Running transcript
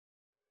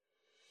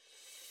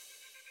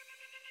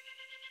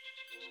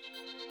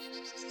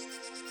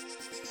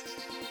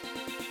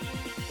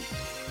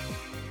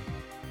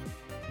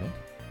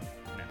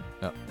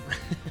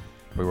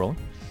we rolling?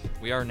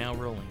 We are now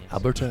rolling. Yes.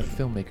 Alberta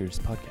Filmmakers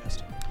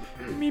Podcast.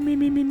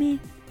 Me.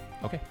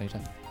 Okay,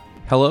 anytime.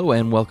 Hello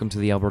and welcome to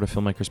the Alberta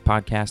Filmmakers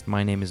Podcast.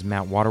 My name is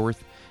Matt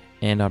Waterworth,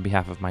 and on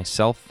behalf of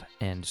myself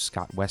and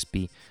Scott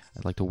Westby,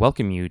 I'd like to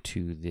welcome you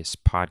to this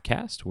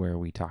podcast where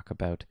we talk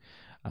about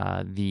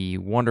the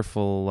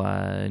wonderful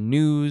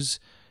news,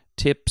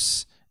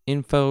 tips,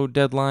 info,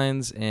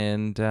 deadlines,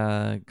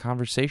 and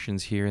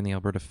conversations here in the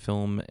Alberta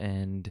film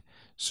and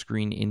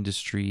screen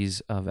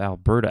industries of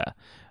Alberta.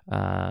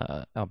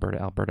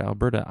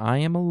 Alberta. I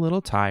am a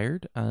little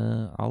tired.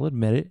 I'll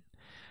admit it.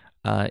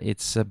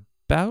 It's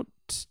about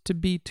to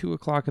be 2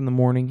 o'clock in the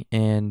morning,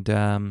 and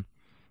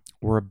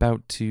we're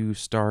about to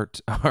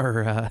start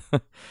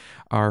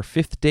our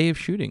fifth day of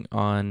shooting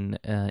on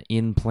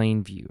in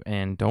Plainview.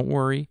 And don't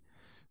worry,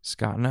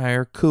 Scott and I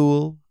are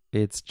cool.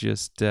 It's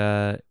just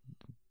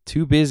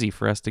too busy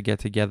for us to get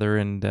together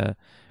and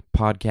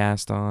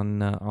podcast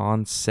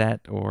on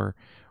set or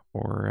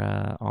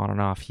on and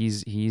off.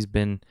 He's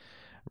been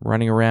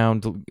running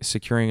around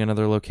securing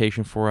another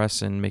location for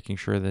us and making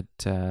sure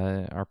that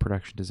our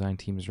production design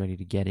team is ready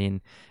to get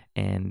in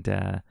and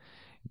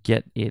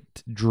get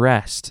it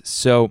dressed.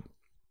 So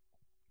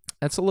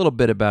that's a little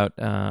bit about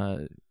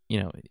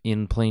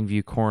in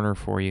Plainview Corner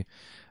for you.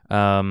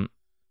 I'm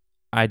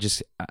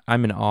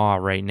in awe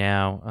right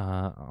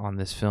now on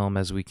this film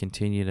as we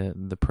continue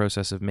the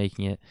process of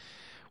making it.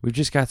 We've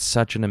just got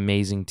such an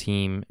amazing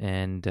team,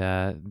 and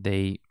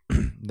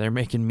they're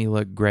making me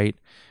look great.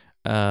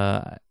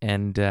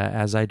 And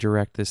as I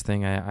direct this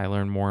thing, I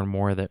learn more and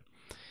more that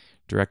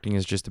directing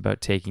is just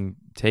about taking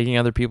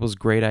other people's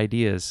great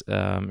ideas.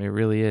 It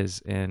really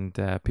is, and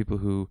people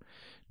who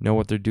know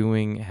what they're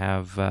doing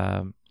have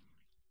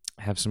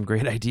some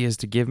great ideas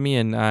to give me,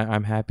 and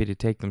I'm happy to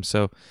take them.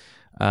 So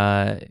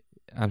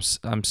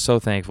I'm so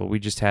thankful. We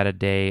just had a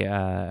day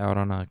out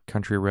on a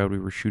country road. We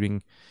were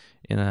shooting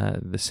in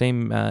the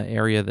same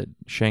area that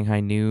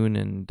Shanghai Noon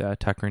and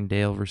Tucker and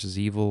Dale versus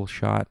Evil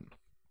shot.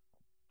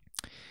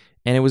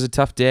 And it was a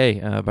tough day.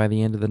 By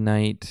the end of the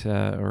night,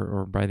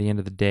 or by the end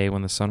of the day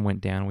when the sun went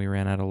down, we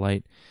ran out of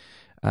light.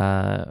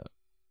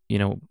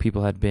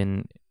 People had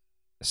been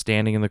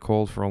standing in the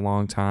cold for a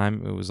long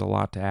time. It was a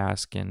lot to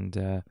ask,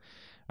 and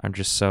I'm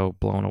just so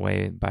blown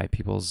away by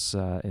people's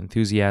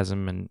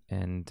enthusiasm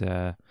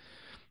and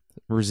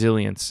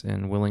resilience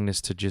and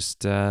willingness to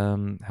just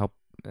help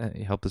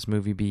this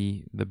movie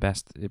be the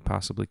best it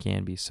possibly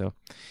can be. So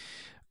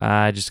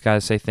I just got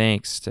to say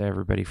thanks to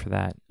everybody for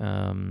that.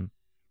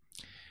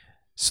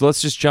 So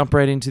let's just jump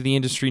right into the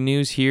industry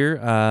news here.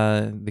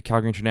 The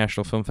Calgary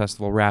International Film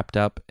Festival wrapped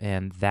up,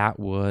 and that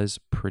was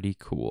pretty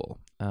cool.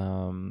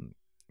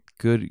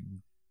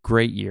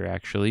 Great year,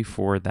 actually,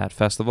 for that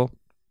festival.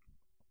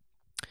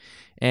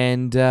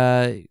 And,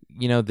 the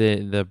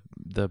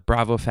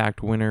Bravo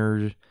Fact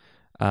winner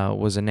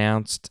was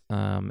announced,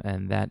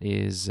 and that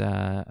is,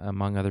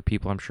 among other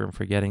people, I'm sure I'm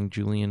forgetting,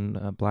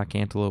 Julian Black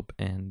Antelope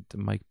and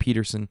Mike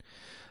Peterson,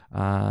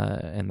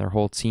 and their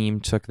whole team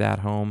took that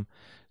home.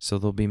 So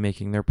they'll be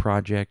making their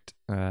project.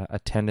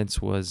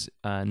 Attendance was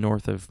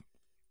north of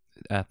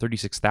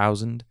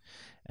 36,000,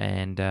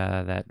 and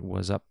that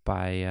was up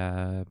by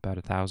about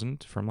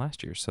 1,000 from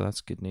last year. So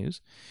that's good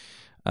news.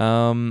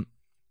 The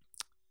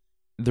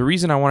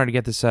reason I wanted to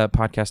get this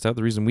podcast out,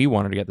 the reason we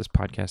wanted to get this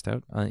podcast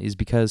out, is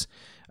because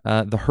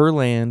the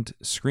Herland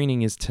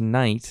screening is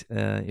tonight.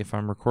 If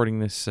I'm recording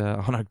this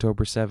on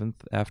October 7th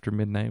after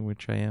midnight,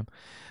 which I am.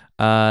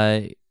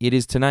 It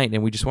is tonight,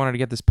 and we just wanted to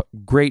get this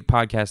great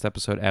podcast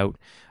episode out.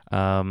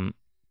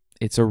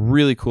 It's a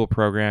really cool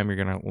program.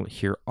 You're going to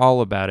hear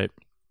all about it,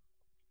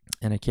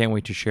 and I can't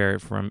wait to share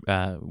it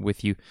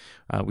with you.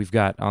 We've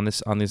got on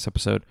this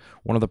episode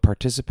one of the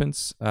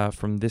participants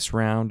from this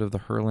round of the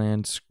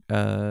Herland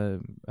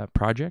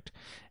project,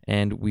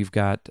 and we've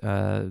got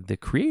the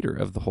creator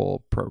of the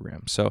whole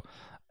program. So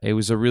it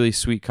was a really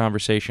sweet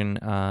conversation,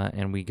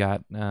 and we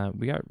got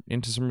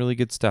into some really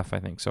good stuff, I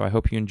think. So I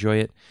hope you enjoy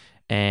it.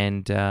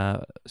 And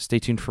stay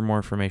tuned for more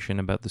information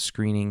about the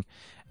screening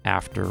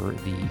after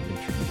the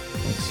interview.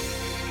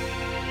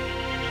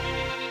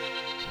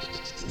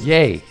 Thanks.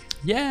 Yay.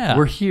 Yeah.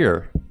 We're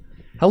here.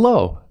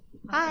 Hello.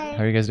 Hi.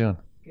 How are you guys doing?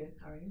 Good.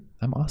 How are you?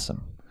 I'm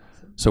awesome.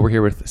 So we're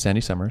here with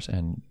Sandy Summers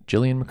and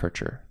Jillian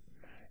McKercher.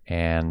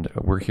 And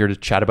we're here to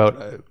chat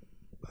about,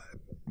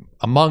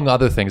 among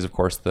other things, of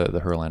course, the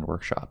Herland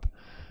workshop.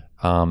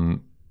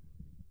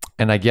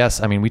 And I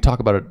guess, we talk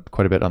about it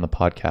quite a bit on the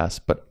podcast,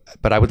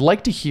 but I would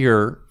like to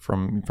hear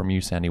from you,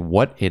 Sandy,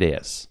 what it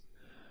is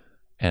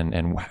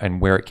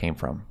and where it came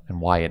from and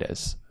why it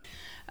is.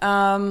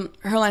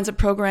 Herland's a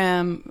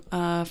program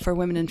for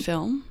women in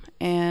film,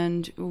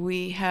 and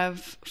we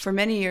have, for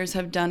many years,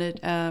 have done it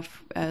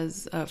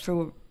as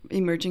for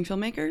emerging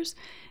filmmakers.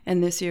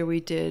 And this year we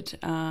did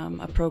a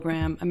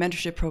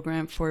mentorship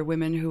program for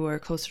women who are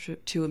closer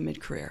to a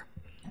mid-career.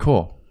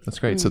 Cool. That's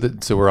great.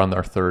 So we're on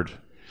our third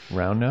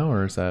round now,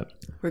 or is that?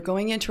 We're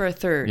going into our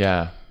third.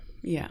 Yeah.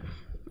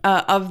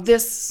 Of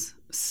this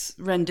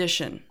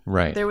rendition.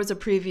 Right. There was a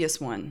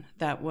previous one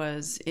that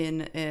was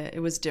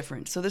it was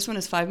different. So this one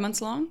is 5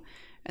 months long,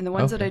 And the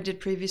ones that I did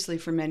previously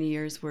for many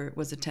years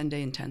was a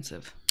 10-day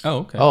intensive. Oh,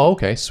 okay. Oh,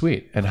 okay,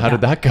 sweet. And how did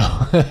that go?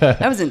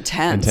 That was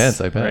intense. Intense,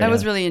 I bet. That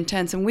was really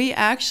intense. And we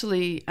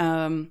actually,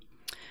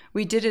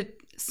 we did it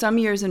some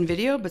years in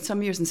video, but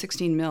some years in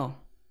 16 mil.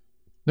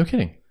 No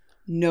kidding.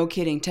 No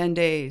kidding. 10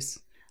 days.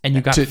 And you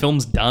got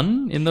films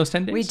done in those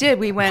 10 days? We did.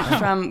 We went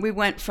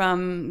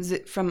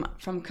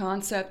from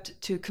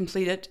concept to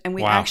complete it, and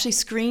we actually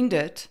screened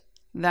it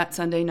that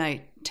Sunday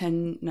night.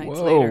 10 nights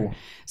later.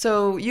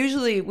 So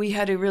usually we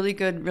had a really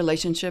good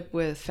relationship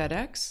with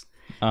FedEx.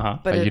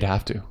 But you'd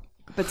have to.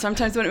 But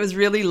sometimes when it was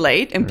really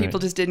late and people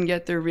just didn't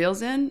get their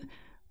reels in,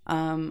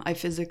 I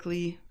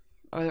physically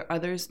or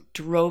others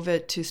drove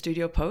it to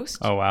Studio Post.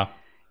 Oh, wow.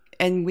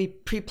 And we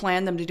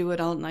pre-planned them to do it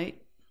all night.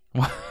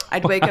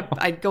 I'd wake up,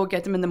 I'd go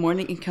get them in the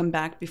morning and come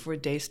back before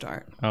day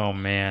start. Oh,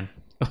 man.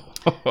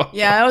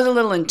 Yeah, it was a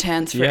little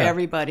intense for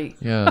everybody.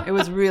 Yeah, it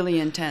was really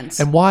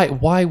intense. And why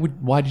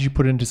did you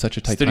put it into such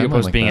a tight Studio timeline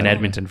Post like being that? in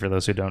Edmonton, for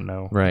those who don't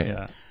know,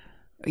 right?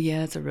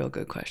 Yeah, it's a real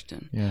good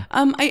question. Yeah,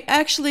 I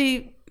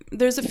actually,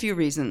 there's a few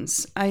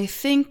reasons. I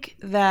think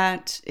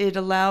that it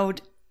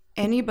allowed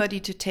anybody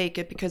to take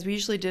it because we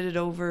usually did it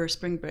over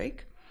spring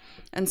break,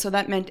 and so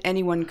that meant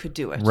anyone could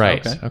do it.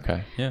 Right.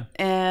 Okay. Yeah.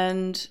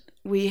 And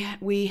we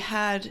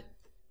had,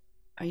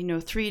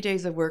 3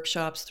 days of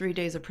workshops, 3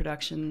 days of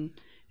production,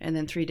 and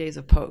then 3 days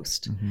of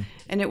post.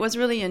 And it was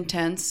really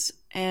intense.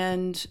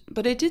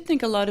 But I did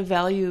think a lot of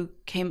value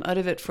came out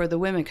of it for the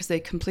women because they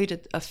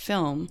completed a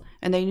film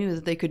and they knew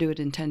that they could do it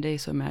in 10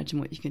 days. So imagine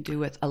what you can do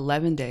with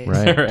 11 days.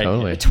 Right,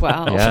 totally. Or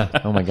 12. Yeah.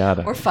 Oh my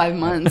God. Or 5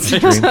 months.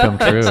 Dream come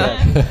true.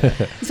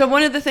 So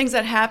one of the things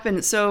that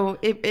happened, so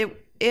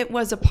it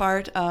was a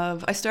part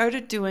of, I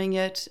started doing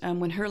it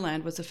when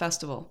Herland was a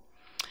festival.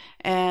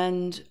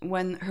 And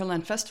when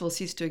Herland Festival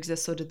ceased to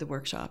exist, so did the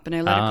workshop. And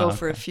I let it go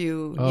for a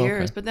few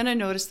years. But then I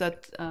noticed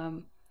that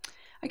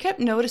I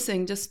kept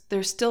noticing just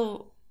there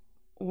still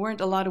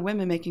weren't a lot of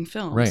women making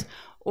films. Right.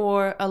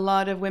 Or a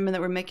lot of women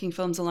that were making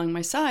films along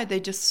my side, they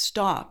just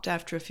stopped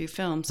after a few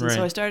films. And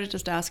so I started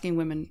just asking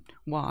women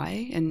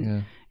why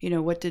and,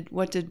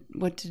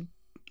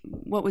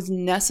 what was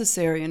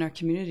necessary in our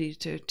community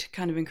to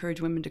kind of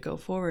encourage women to go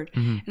forward.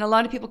 And a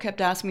lot of people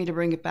kept asking me to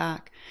bring it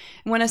back.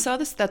 And when I saw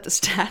that the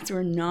stats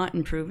were not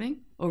improving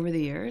over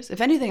the years, if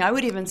anything, I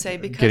would even say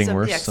because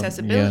of the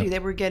accessibility, they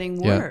were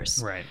getting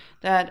worse. Right.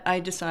 That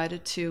I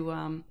decided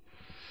to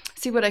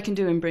see what I can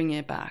do in bringing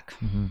it back.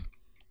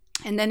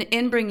 And then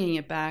in bringing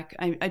it back,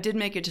 I did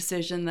make a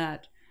decision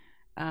that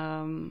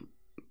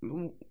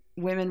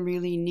women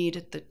really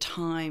needed the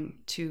time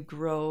to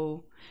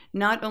grow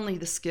not only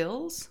the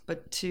skills,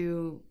 but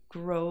to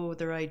grow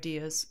their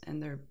ideas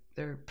and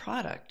their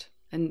product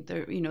and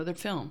their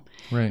film.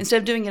 Right. Instead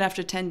of doing it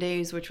after 10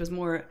 days, which was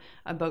more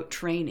about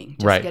training.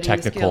 Just right. Getting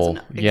Technical. The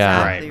skills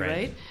exactly.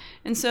 Right.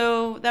 And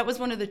so that was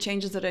one of the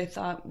changes that I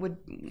thought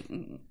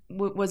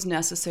was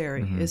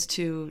necessary is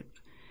to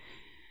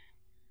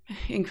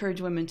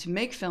encourage women to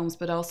make films,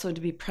 but also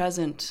to be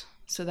present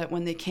so that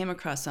when they came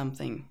across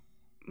something,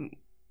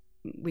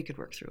 we could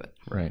work through it.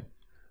 Right.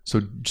 So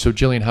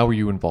Jillian, how were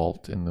you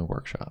involved in the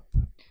workshop?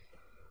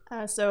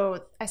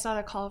 So I saw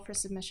the call for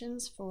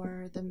submissions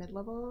for the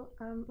mid-level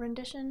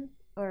rendition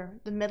or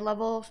the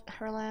mid-level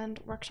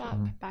Herland workshop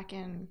back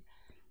in,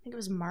 I think it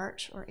was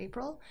March or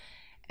April,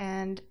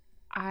 and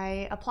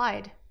I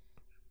applied.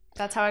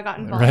 That's how I got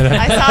involved. Right.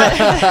 I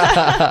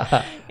saw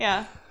it.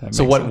 Yeah.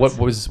 So what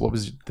was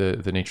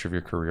the nature of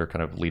your career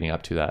kind of leading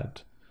up to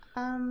that?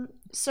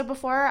 So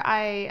before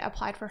I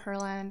applied for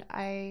Herland,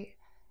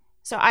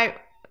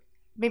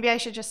 maybe I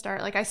should just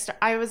start.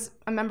 I was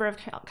a member of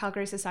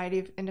Calgary Society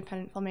of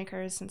Independent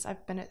Filmmakers since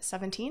I've been at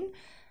 17.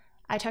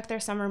 I took their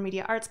summer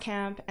media arts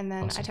camp, and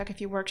then I took a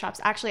few workshops.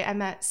 Actually, I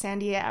met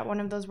Sandy at one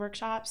of those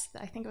workshops.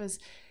 I think it was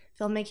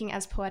filmmaking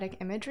as poetic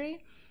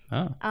imagery.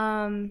 Oh.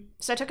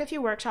 So I took a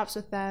few workshops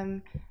with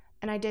them,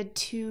 and I did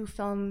 2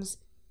 films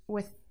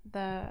with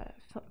the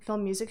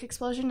Film Music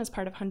Explosion as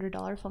part of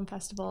 $100 Film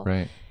Festival.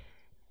 Right.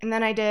 And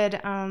then I did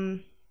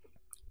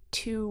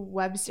 2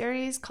 web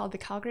series called the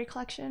Calgary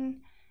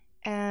Collection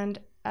and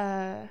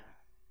our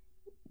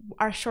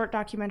short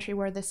documentary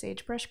Where the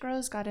Sagebrush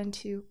Grows got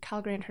into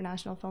Calgary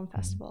International Film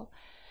Festival.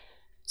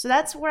 So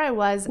that's where I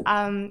was.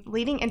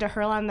 Leading into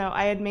Herland, though,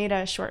 I had made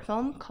a short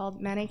film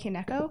called Mane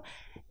Kineko,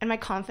 and my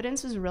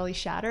confidence was really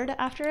shattered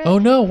after it. Oh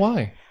no,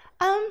 why?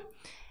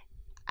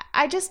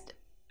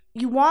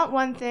 You want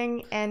one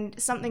thing and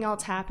something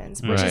else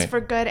happens, which is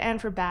for good and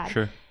for bad.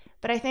 Sure.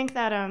 But I think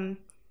that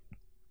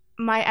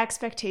my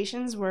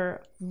expectations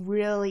were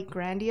really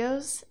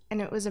grandiose,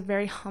 and it was a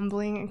very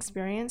humbling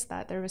experience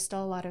that there was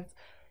still a lot of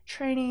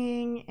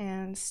training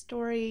and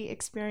story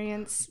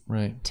experience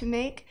to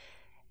make,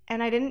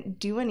 and I didn't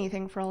do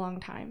anything for a long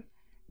time.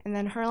 And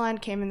then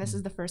Herland came, and this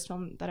is the first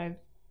film that I've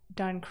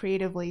done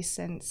creatively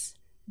since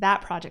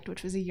that project,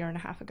 which was 1.5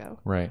 years ago.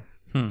 Right.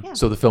 Yeah.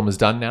 So the film is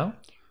done now?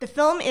 The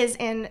film is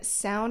in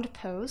sound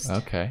post.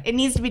 Okay. It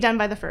needs to be done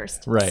by the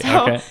 1st. Right.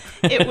 So okay.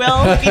 It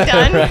will be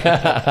done.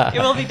 It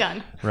will be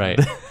done. Right.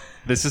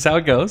 This is how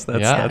it goes.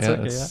 That's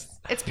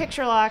okay. It's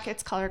picture lock.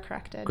 It's color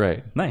corrected.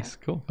 Great. Nice.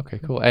 Cool. Okay,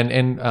 cool.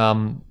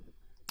 And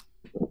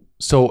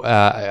so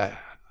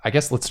I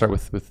guess let's start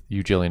with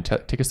you, Jillian.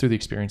 Take us through the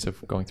experience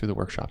of going through the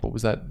workshop. What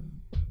was that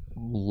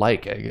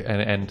like?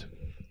 And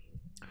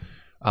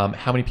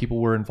how many people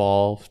were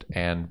involved,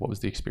 and what was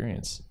the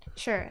experience?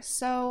 Sure.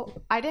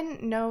 So I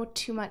didn't know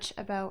too much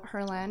about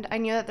Herland. I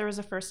knew that there was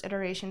a first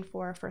iteration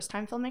for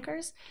first-time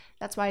filmmakers.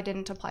 That's why I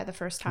didn't apply the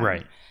first time.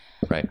 Right.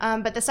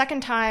 But the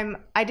second time,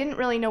 I didn't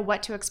really know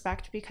what to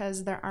expect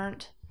because there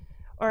aren't,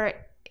 or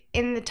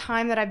in the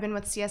time that I've been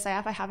with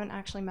CSIF, I haven't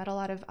actually met a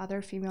lot of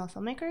other female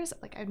filmmakers.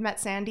 Like I've met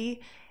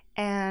Sandy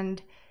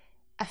and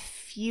a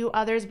few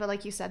others, but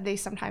like you said, they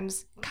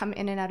sometimes come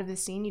in and out of the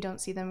scene. You don't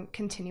see them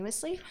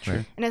continuously.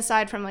 Sure. And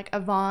aside from like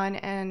Yvonne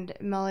and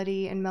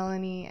Melody and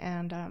Melanie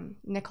and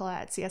Nicola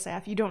at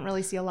CSIF, you don't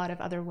really see a lot of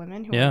other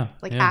women who are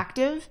like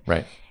active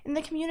in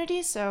the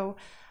community. So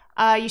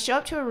you show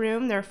up to a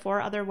room, there are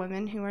 4 other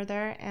women who are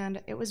there,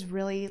 and it was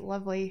really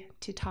lovely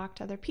to talk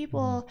to other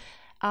people,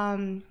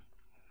 to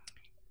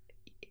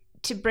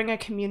bring a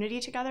community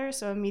together.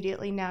 So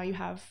immediately now you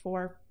have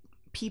 4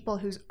 people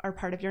who are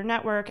part of your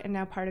network and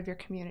now part of your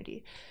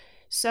community.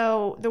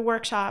 So the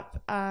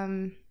workshop,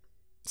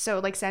 so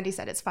like Sandy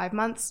said, it's 5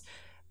 months.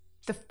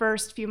 The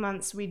first few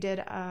months we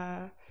did,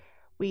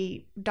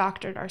 we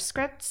doctored our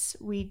scripts.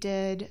 We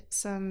did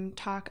some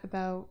talk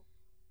about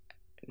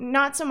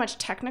not so much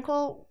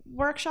technical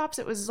workshops.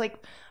 It was like,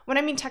 when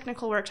I mean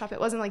technical workshop, it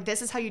wasn't like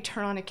this is how you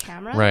turn on a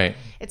camera. Right.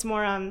 It's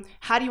more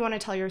how do you want to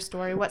tell your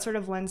story? What sort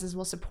of lenses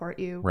will support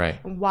you?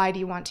 Right. And why do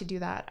you want to do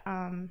that?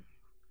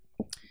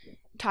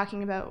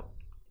 Talking about,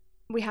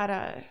 we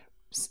had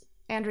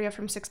Andrea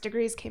from 6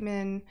 Degrees came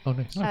in. Oh,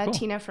 nice. Cool.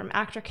 Tina from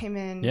Actor came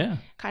in. Yeah.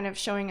 Kind of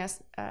showing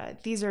us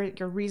these are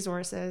your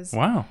resources.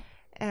 Wow.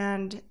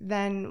 And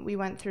then we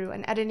went through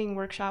an editing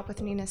workshop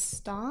with Nina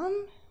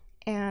Stom,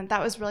 and that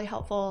was really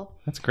helpful.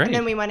 That's great. And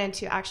then we went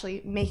into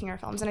actually making our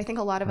films, and I think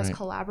a lot of us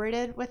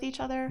collaborated with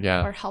each other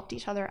or helped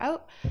each other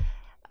out,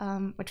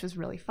 which was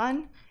really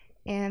fun.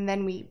 And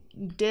then we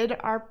did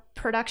our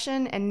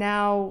production, and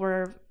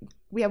now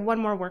we have one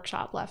more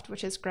workshop left,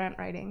 which is grant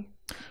writing.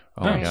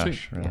 Oh my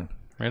gosh. Sweet.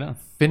 Right on.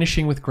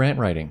 Finishing with grant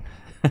writing.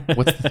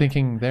 What's the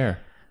thinking there?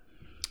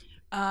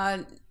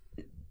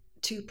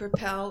 To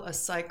propel a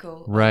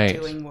cycle Right.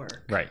 of doing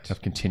work. Right.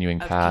 Of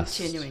continuing Of past.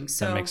 continuing.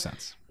 So That makes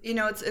sense. you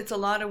know, it's a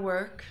lot of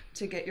work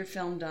to get your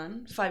film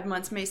done. 5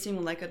 months may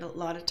seem like a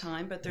lot of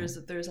time, but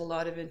there's a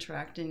lot of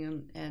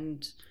interacting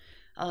and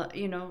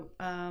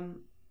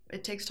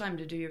it takes time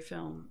to do your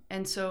film.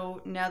 And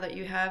so now that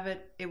you have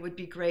it, it would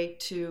be great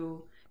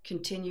to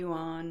continue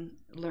on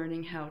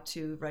learning how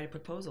to write a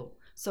proposal.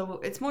 So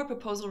it's more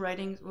proposal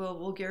writing.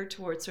 We'll gear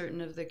towards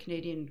certain of the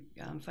Canadian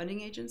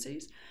funding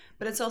agencies,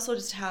 but it's also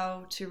just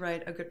how to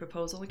write a good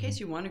proposal in case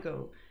you want to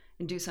go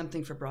and do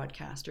something for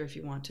broadcast, or if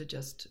you want to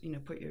just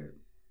put your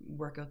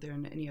work out there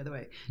in any other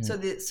way.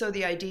 Yeah. So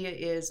the idea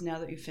is, now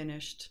that you've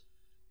finished,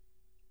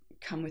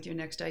 come with your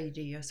next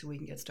idea so we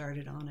can get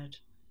started on it.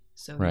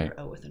 So we're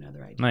out with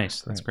another idea.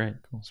 Nice. That's great.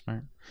 Cool.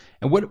 Smart.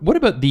 And what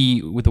about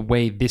the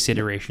way this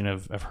iteration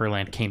of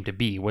Herland came to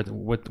be?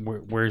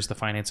 Where's the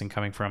financing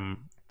coming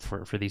from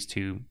for these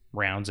 2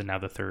 rounds and now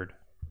the third?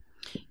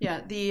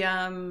 Yeah, the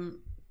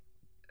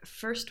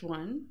first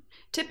one,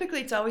 typically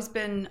it's always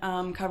been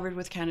covered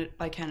with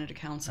by Canada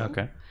Council.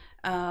 Okay.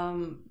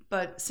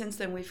 But since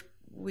then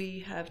we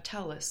have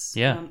TELUS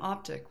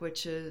Optic,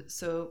 which is,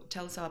 so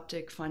TELUS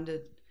Optic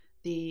funded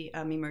the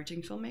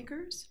emerging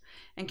filmmakers,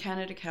 and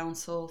Canada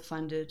Council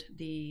funded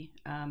the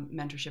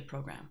mentorship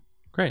program.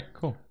 Great,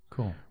 cool.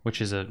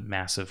 Which is a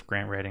massive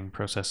grant writing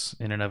process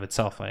in and of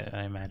itself,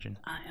 I imagine.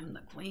 I am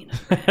the queen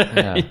of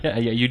grant. yeah.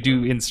 You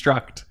do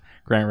instruct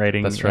grant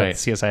writing. That's right. At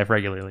CSIF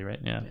regularly, right?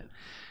 Yeah.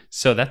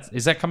 So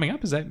is that coming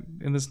up? Is that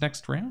in this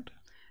next round?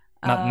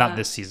 Not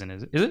this season,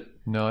 is it? Is it?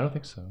 No, I don't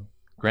think so.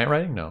 Grant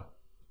writing? No.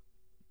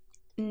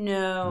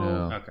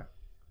 Okay.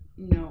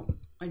 No,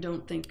 I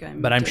don't think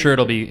But I'm sure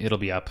it'll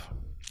be up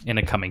in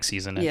a coming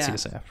season at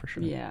CSIF for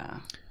sure. Yeah.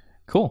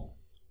 Cool.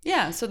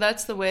 Yeah, so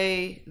that's the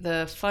way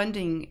the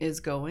funding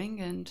is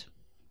going, and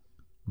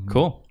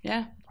cool.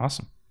 Yeah.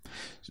 Awesome.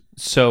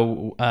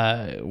 So,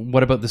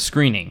 what about the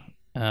screening?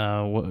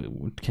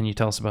 Can you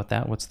tell us about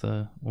that? What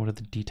are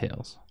the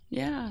details?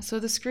 Yeah, so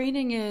the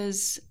screening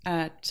is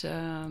at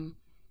the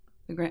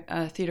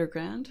Theatre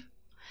Grand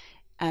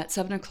at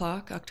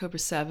 7:00, October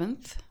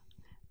 7th,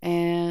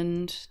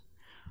 and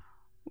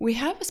we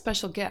have a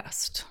special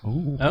guest.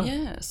 Ooh. Oh.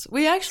 Yes,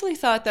 we actually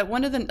thought that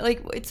one of the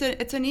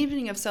it's an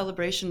evening of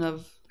celebration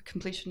of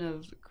completion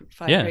of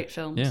 5 great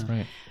films. Yeah,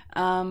 right.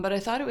 But I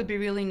thought it would be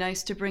really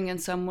nice to bring in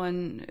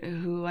someone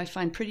who I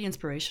find pretty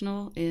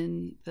inspirational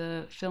in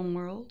the film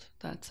world.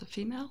 That's a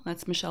female.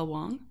 That's Michelle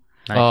Wong.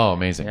 Nice. Oh,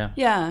 amazing.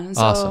 Yeah. And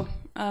so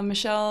awesome.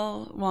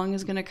 Michelle Wong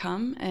is going to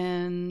come,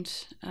 and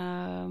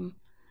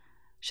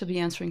she'll be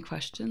answering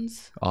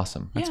questions.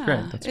 Awesome. That's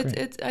great. That's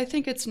great. I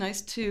think it's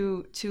nice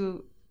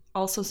to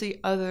also see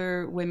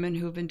other women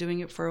who have been doing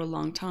it for a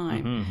long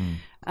time,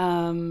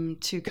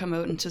 to come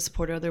out and to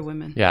support other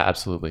women. Yeah,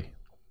 absolutely.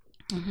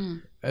 Mm-hmm.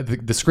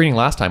 the screening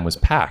last time was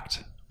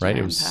packed, right?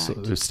 It was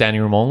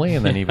standing room only,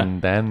 and then even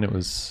then it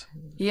was.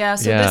 Yeah.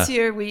 So this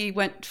year we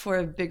went for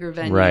a bigger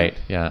venue. Right.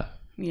 Yeah.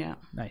 Yeah.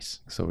 Nice.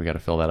 So we got to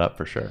fill that up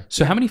for sure.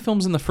 So how many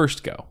films in the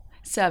first go?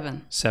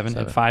 7. Seven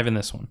and 5 in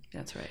this one.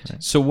 That's right.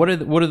 So what are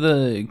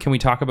the? Can we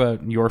talk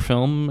about your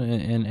film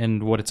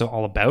and what it's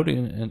all about,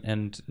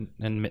 and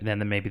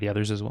then maybe the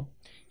others as well?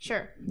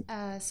 Sure.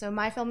 So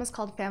my film is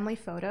called Family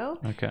Photo.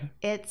 Okay.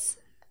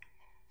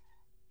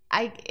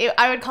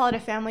 I would call it a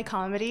family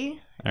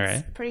comedy. All right.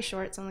 It's pretty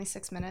short. It's only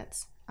 6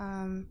 minutes.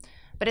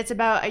 But it's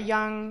about a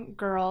young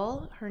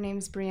girl. Her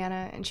name's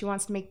Brianna, and she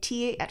wants to make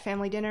tea at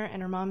family dinner,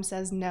 and her mom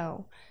says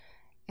no,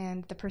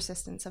 and the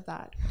persistence of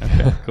that.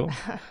 Okay. Cool.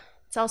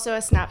 It's also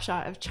a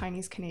snapshot of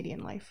Chinese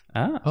Canadian life.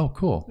 Oh,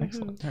 cool.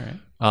 Excellent. All right.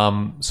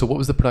 So what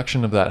was the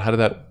production of that? How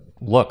did that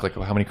look? Like,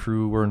 how many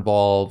crew were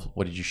involved?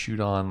 What did you shoot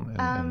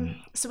on?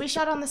 So we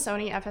shot on the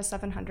Sony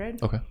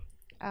FS700. Okay.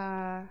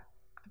 I've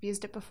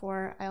used it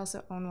before. I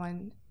also own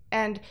one.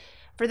 And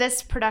for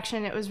this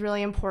production, it was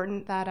really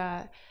important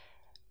that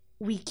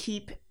we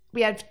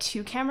had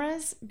 2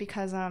 cameras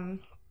because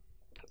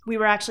we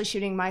were actually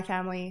shooting my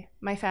family.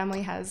 My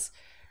family has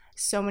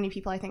so many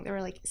people. I think there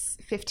were like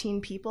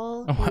 15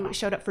 people who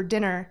showed up for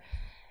dinner.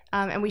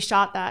 And we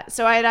shot that.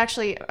 So I had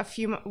actually a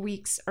few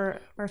weeks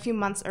or a few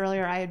months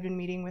earlier, I had been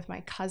meeting with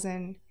my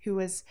cousin who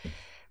was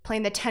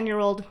playing the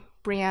 10-year-old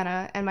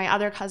Brianna, and my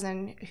other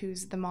cousin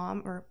who's the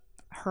mom or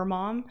her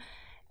mom,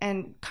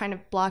 and kind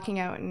of blocking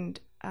out and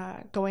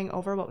going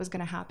over what was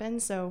going to happen.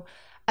 So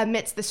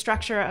amidst the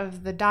structure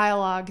of the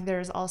dialogue,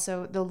 there's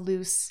also the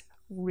loose,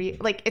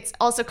 it's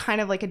also kind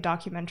of like a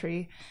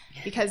documentary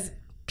because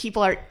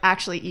people are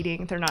actually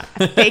eating. They're not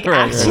fake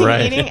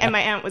actually eating. And my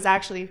aunt was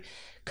actually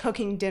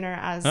cooking dinner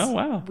as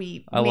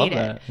we made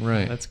it.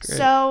 Right. That's great.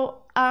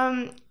 So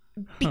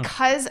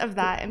because of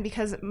that, and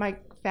because my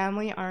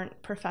family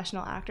aren't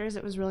professional actors,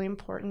 it was really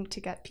important to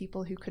get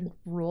people who could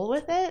roll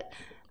with it.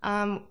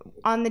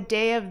 On the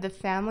day of the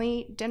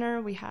family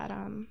dinner, we had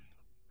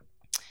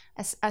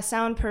a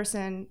sound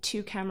person,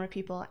 2 camera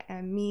people,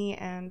 and me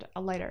and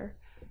a lighter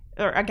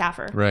or a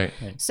gaffer. Right.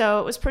 So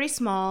it was pretty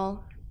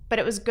small, but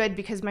it was good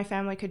because my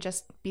family could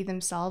just be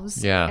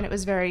themselves. Yeah. And it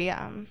was very,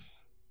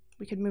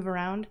 we could move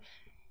around.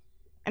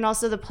 And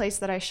also the place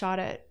that I shot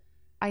it,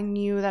 I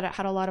knew that it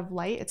had a lot of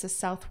light. It's a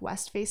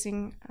southwest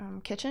facing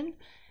kitchen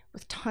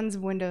with tons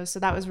of windows. So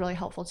that was really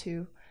helpful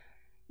too.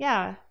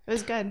 Yeah, it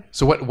was good.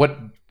 So what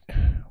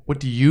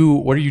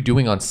are you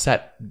doing on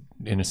set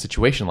in a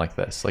situation like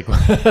this? Like,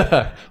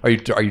 are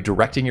you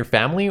directing your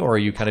family, or are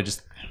you kind of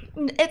just?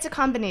 It's a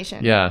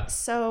combination. Yeah.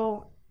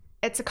 So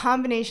it's a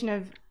combination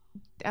of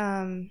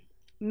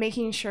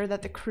making sure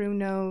that the crew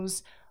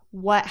knows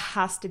what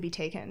has to be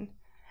taken.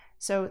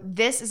 So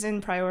this is in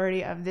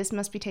priority of this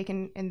must be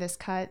taken in this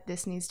cut.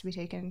 This needs to be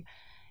taken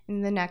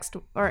in the next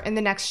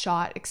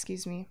shot,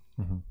 excuse me.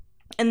 Mm-hmm.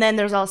 And then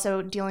there's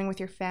also dealing with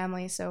your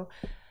family. So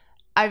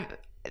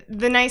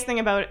the nice thing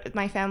about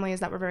my family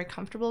is that we're very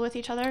comfortable with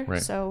each other.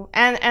 Right. So,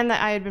 and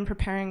that I had been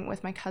preparing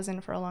with my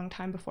cousin for a long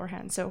time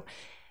beforehand. So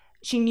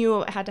she knew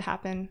what had to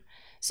happen.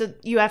 So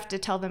you have to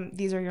tell them,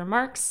 these are your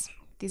marks.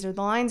 These are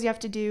the lines you have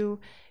to do.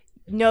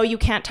 No, you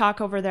can't talk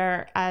over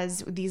there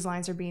as these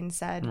lines are being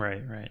said.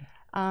 Right.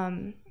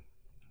 I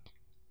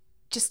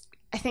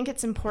think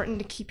it's important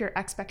to keep your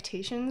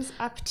expectations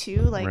up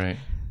too. Like,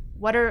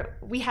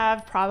 we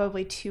have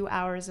probably 2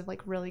 hours of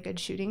like really good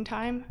shooting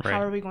time. Right.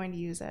 How are we going to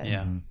use it?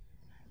 Yeah.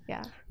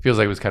 Yeah. Feels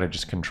like it was kind of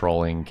just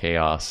controlling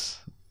chaos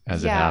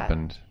as it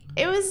happened.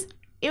 It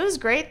was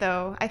great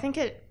though. I think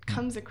it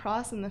comes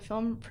across in the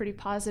film pretty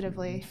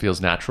positively.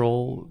 Feels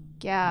natural.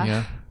 Yeah.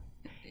 Yeah.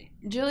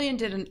 Jillian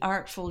did an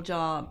artful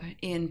job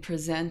in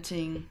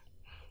presenting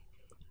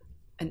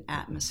an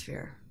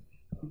atmosphere.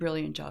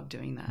 Brilliant job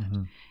doing that.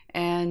 Mm-hmm.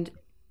 And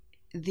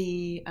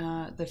the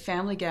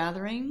family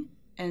gathering,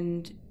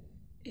 and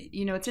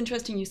it's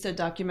interesting you said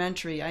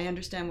documentary. I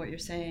understand what you're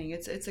saying.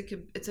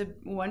 It's a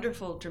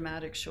wonderful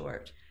dramatic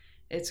short.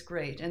 It's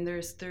great. And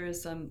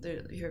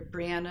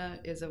Brianna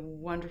is a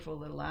wonderful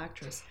little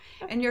actress,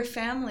 and your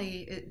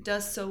family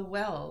does so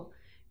well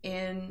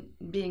in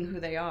being who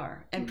they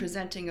are and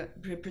presenting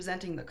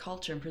the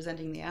culture and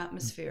presenting the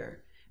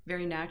atmosphere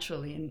very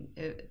naturally, and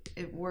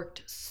it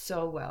worked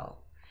so well.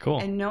 Cool.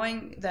 And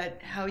knowing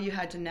that how you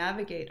had to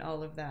navigate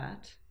all of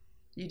that,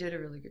 you did a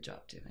really good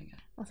job doing it.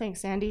 Well, thanks,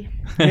 Sandy.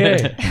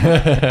 Yay.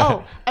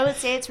 Oh, I would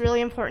say it's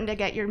really important to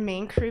get your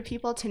main crew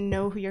people to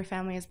know who your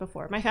family is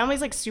before. My family's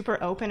like super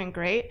open and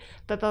great,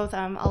 but both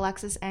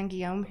Alexis and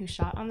Guillaume, who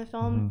shot on the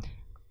film,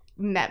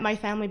 met my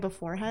family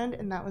beforehand,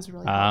 and that was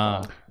really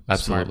helpful.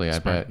 Absolutely,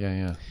 Smart. I bet.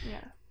 Yeah.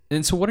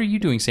 And so what are you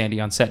doing, Sandy,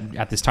 on set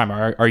at this time?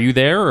 Are you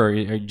there, or are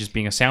you just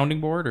being a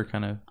sounding board, or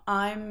kind of?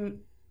 I'm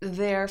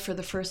there for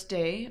the first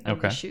day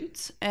of the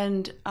shoots,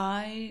 and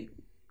I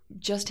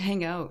just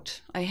hang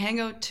out. I hang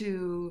out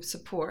to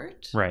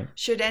support. Right.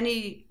 Should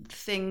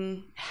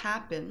anything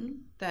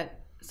happen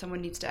that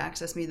someone needs to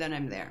access me, then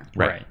I'm there.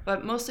 Right.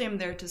 But mostly I'm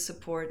there to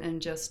support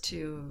and just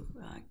to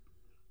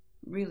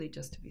really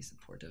just to be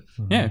supportive.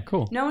 Yeah,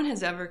 cool. No one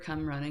has ever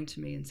come running to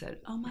me and said,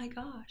 "Oh my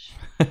gosh,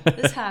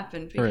 this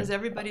happened," because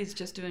everybody's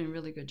just doing a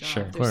really good job.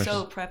 Sure, of They're course.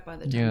 so prepped by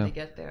the time they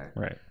get there.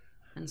 Right.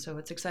 And so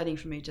it's exciting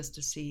for me just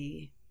to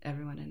see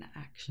everyone in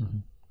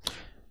action.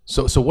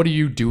 So what are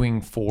you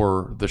doing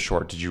for the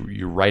short?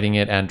 You're writing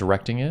it and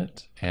directing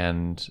it,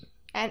 and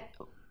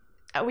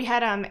we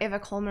had Ava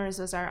Colmers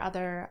was our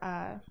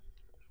other.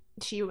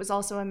 She was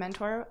also a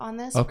mentor on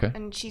this. Okay.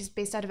 And she's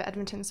based out of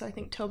Edmonton, so I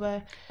think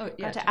Toba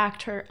got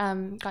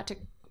to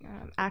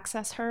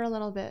access her a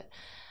little bit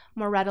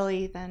more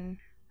readily than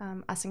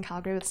us in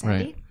Calgary with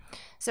Sandy. Right.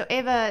 So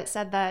Ava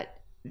said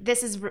that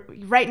this is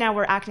right now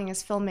we're acting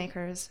as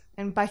filmmakers,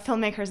 and by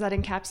filmmakers that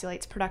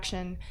encapsulates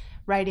production,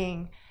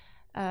 writing,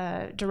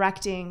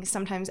 directing,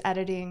 sometimes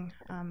editing,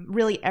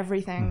 really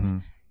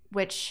everything.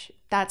 Which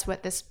that's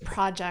what this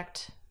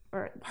project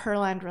or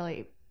Herland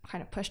really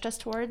kind of pushed us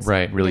towards.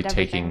 Right, really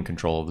taking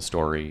control of the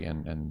story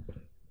and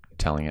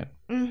telling it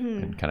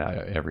in kind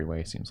of every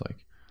way, seems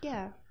like.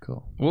 Yeah.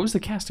 Cool. What was the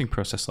casting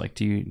process like?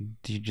 Do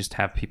you just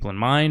have people in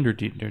mind, or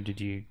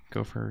did you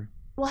go for?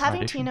 Well,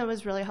 having audition? Tina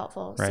was really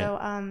helpful. Right.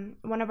 So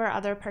one of our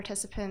other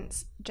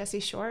participants,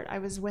 Jessie Short, I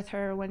was with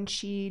her when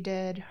she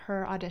did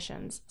her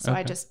auditions. So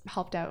I just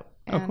helped out.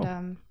 And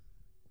cool.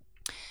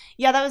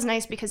 yeah, that was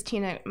nice because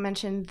Tina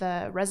mentioned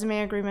the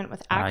resume agreement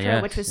with ACTRA,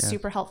 yes, which was yes.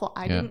 super helpful.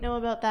 I didn't know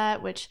about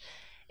that, which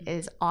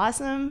is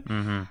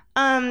awesome.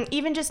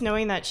 Even just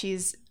knowing that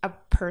she's a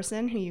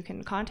person who you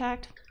can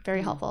contact,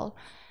 very helpful.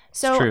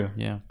 So It's true,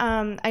 yeah.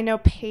 I know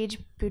Paige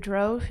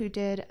Boudreau, who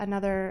did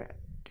another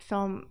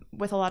film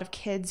with a lot of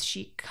kids.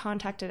 She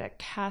contacted a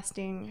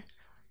casting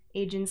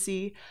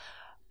agency.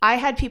 I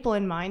had people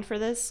in mind for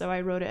this, so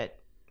I wrote it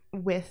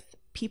with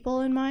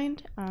people in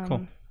mind.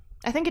 Cool.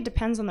 I think it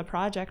depends on the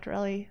project,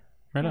 really.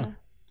 Right on.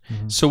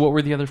 So what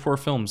were the other 4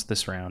 films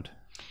this round?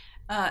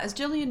 As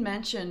Jillian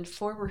mentioned,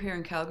 4 were here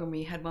in Calgary.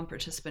 We had one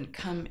participant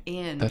come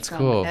in That's from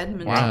cool.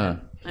 Edmonton. Wow.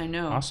 I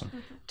know. Awesome.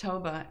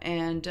 Toba.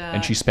 And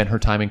she spent her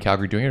time in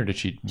Calgary doing it, or did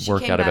she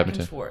work came out of back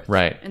Edmonton? and forth.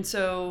 Right. And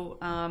so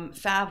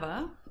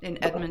Fava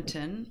in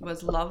Edmonton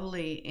was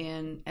lovely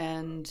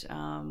and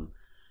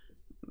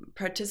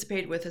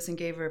participated with us and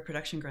gave her a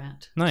production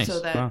grant. Nice. So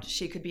that Wow.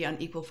 she could be on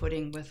equal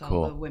footing with all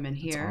Cool. the women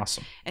here. That's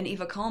awesome. And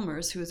Eva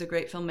Colmers, who is a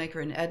great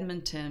filmmaker in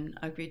Edmonton,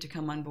 agreed to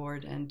come on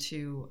board and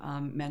to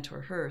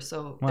mentor her.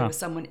 So there Wow. was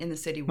someone in the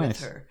city Nice. with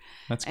her.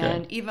 That's great.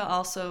 And Eva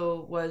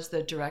also was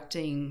the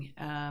directing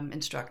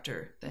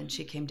instructor. Then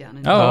she came down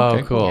and Oh,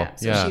 okay, cool.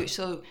 Yeah.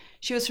 So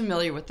she was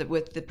familiar with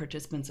the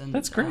participants and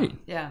That's great.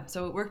 yeah.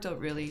 So it worked out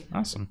really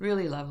Awesome.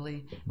 really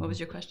lovely. What was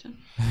your question?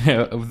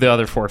 The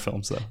other 4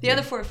 films, though. The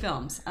other 4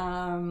 films.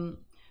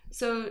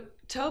 So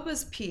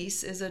Toba's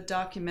piece is a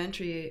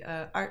documentary,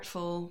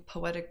 artful,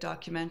 poetic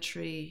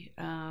documentary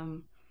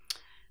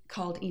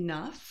called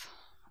Enough.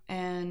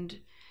 And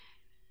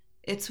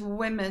it's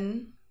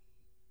women,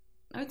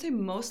 I would say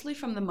mostly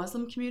from the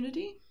Muslim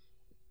community,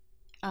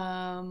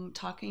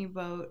 talking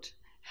about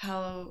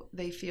how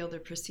they feel they're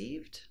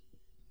perceived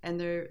and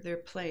their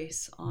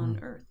place on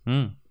earth.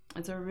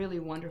 It's a really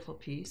wonderful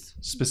piece.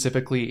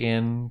 Specifically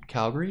in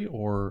Calgary,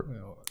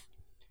 or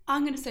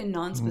I'm going to say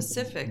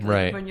non-specific. Like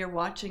right. when you're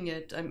watching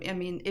it, I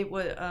mean, it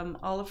was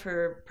all of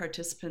her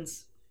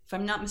participants, if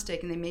I'm not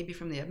mistaken, they may be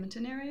from the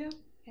Edmonton area.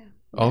 Yeah.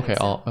 okay,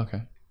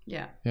 okay,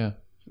 Yeah. yeah,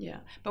 Yeah.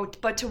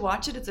 But to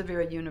watch it, it's a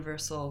very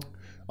universal.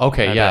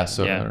 okay, I yeah. bet,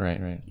 So yeah.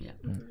 right, Yeah.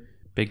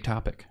 Big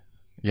topic.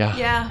 yeah,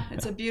 Yeah.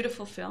 It's a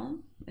beautiful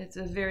film. It's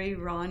a very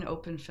raw and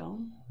open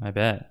film. I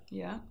bet.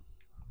 Yeah.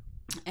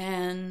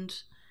 And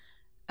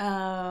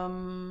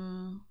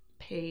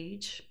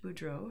Paige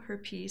Boudreau, her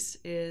piece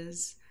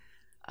is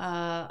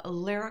a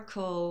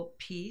lyrical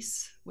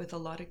piece with a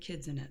lot of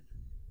kids in it.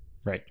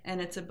 Right.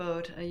 And it's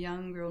about a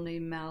young girl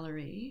named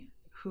Mallory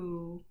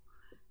who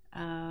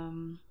I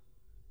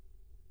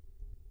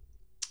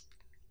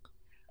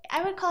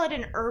would call it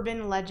an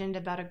urban legend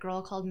about a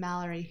girl called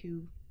Mallory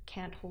who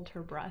can't hold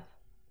her breath.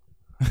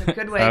 it's a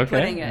good way of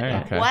putting it. all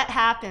right. Okay. What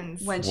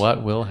happens? When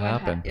What will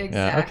happen?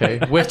 Exactly. Yeah,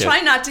 okay. I Wicked. try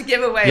not to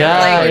give away Yeah,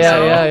 like, you yeah,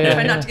 know, yeah,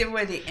 try yeah. not to give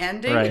away the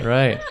ending. Right.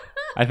 Right.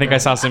 I think I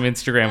saw some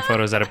Instagram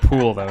photos at a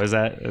pool, though. Is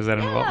that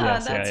involved? Yeah,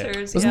 Yes, that's yeah.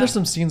 hers. Wasn't yeah. there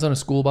some scenes on a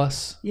school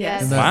bus?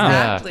 Yes, in that? Wow.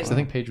 Yeah, exactly. 'cause I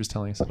think Paige was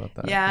telling us about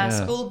that. Yeah,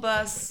 school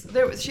bus.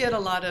 She had a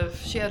lot of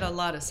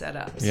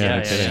setups. Yeah,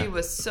 no kidding. She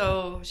was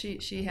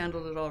she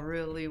handled it all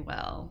really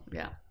well.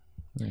 Yeah.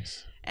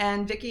 Nice.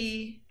 And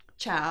Vicky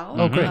Chow.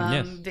 Oh, great,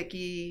 yes.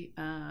 Vicky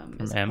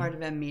is M. part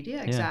of M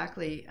Media.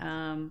 Exactly.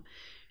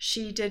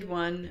 She did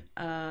one.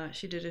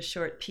 She did a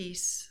short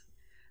piece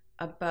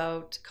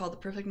called The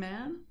Perfect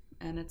Man,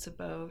 and it's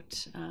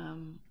about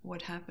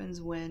what happens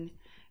when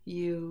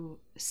you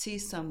see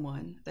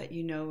someone that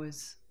you know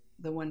is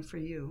the one for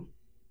you,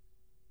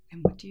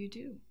 and what do you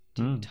do?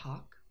 Do you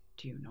talk?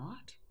 Do you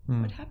not?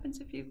 What happens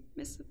if you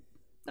miss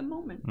the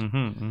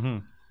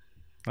moment?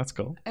 That's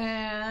cool.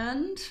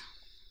 And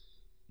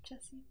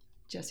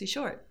Jessie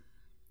Short.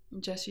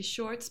 Jessie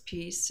Short's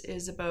piece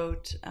is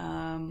about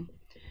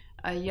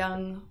a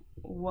young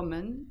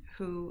woman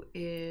who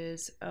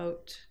is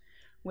out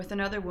with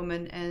another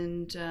woman,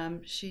 and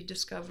she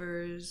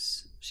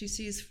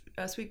sees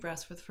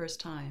sweetgrass for the first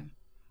time,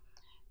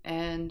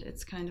 and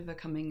it's kind of a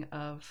coming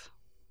of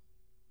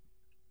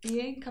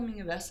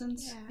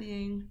essence,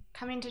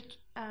 coming to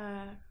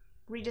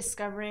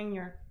rediscovering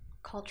your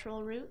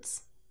cultural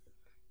roots.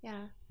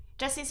 Yeah.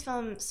 Jesse's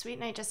film Sweet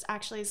Night just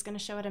actually is going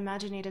to show at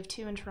Imaginative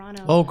 2 in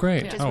Toronto. Oh,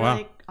 great. Which is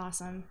really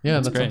awesome. Yeah,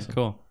 That's that's great. awesome.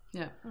 Cool.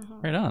 Yeah.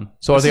 Right on.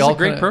 So This is a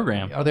great kinda,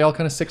 program. Are they all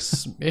kind of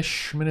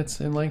 6-ish minutes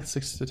in length,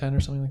 6 to 10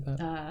 or something like that?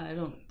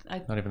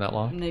 Not even that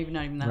long? Maybe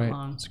not even that Right.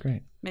 long. That's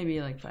great.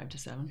 Maybe like 5 to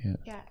 7.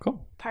 Yeah.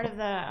 Cool. Part of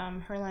the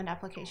Herland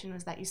application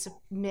was that you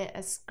submit a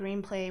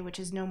screenplay which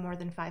is no more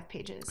than 5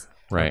 pages.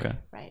 Right. Okay.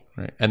 Right.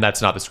 Right. And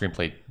that's not the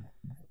screenplay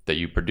that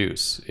you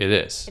produce. It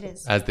is. It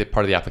is. As the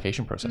part of the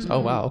application process. Oh,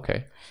 wow.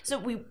 Okay.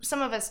 So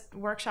some of us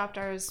workshopped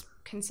ours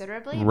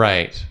considerably.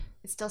 Right.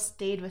 It still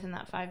stayed within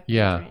that 5 page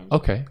Yeah. range.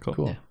 Okay.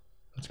 Cool. Yeah.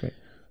 That's great.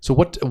 So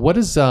what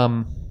is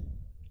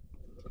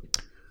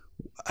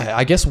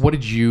I guess what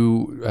did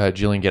you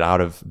Jillian get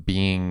out of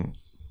being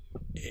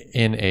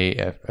in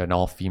an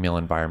all-female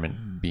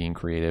environment, being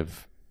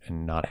creative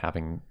and not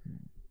having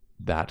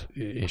that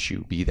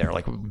issue be there?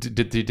 Like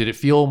did it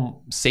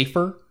feel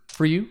safer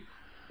for you?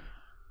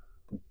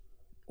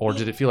 Or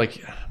did it feel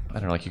like, I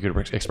don't know, like you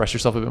could express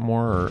yourself a bit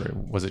more, or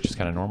was it just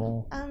kind of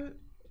normal?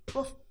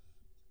 Well,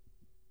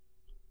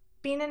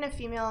 being in a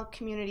female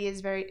community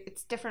is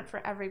it's different for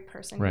every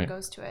person Right. who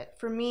goes to it.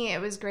 For me, it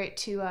was great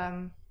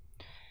to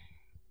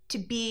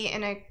be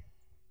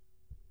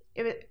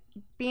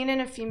being in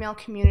a female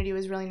community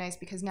was really nice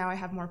because now I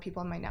have more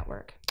people in my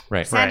network.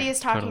 Right. Sandy Right. is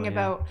talking Totally,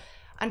 about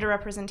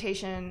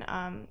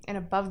underrepresentation in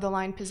above the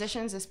line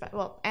positions,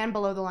 and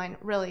below the line,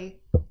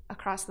 really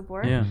across the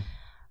board. Yeah.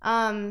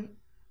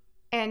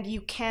 And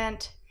you can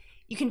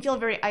feel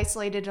very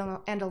isolated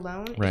and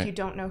alone Right. if you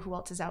don't know who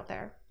else is out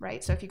there,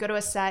 right? So if you go to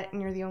a set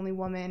and you're the only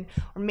woman,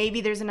 or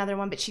maybe there's another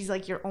one, but she's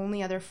like your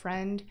only other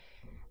friend,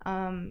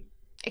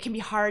 it can be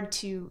hard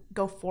to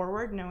go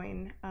forward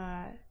knowing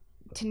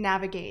to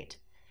navigate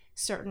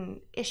certain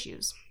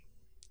issues.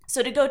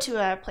 So to go to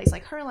a place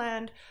like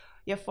Herland,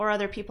 you have 4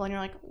 other people and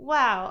you're like,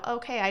 wow,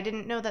 okay, I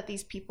didn't know that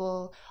these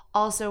people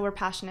also were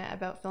passionate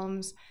about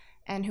films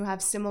and who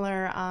have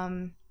similar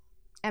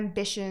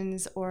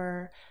ambitions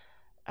or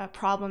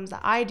problems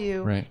that I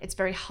do. Right. It's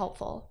very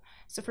helpful.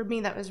 So for me,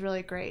 that was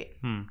really great.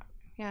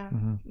 Yeah,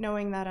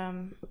 knowing that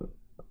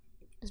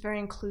it's very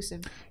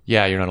inclusive.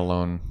 Yeah, you're not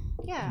alone.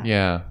 Yeah.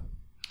 Yeah.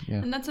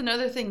 And that's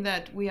another thing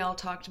that we all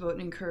talked about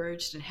and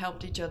encouraged and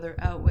helped each other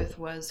out with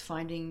was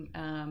finding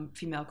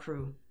female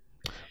crew.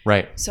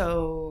 Right.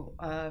 So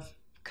a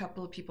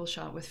couple of people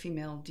shot with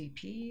female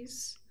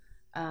DPs,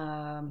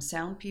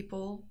 sound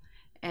people,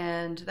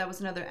 and that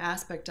was another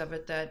aspect of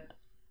it that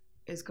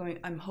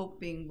I'm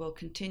hoping will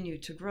continue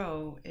to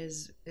grow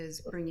is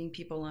bringing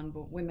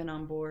people women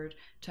on board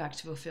to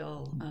actually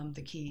fulfill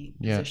the key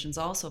positions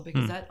also,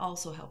 because that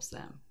also helps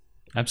them.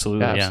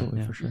 Absolutely. Yeah, Yeah. absolutely,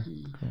 Yeah. for sure.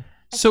 Cool.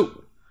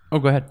 So,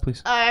 go ahead,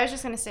 please. I was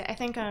just gonna say, I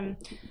think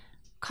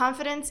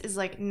confidence is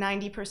like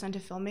 90%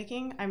 of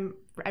filmmaking.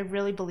 I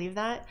really believe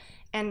that,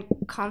 and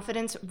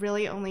confidence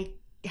really only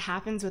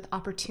happens with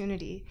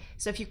opportunity.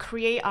 So if you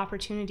create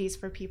opportunities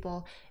for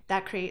people,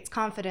 that creates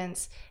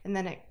confidence, and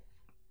then it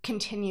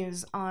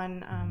continues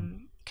on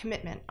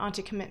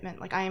onto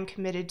commitment. Like I am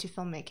committed to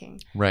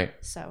filmmaking. Right.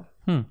 So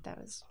that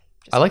was.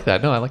 I like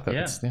that. No, I like that.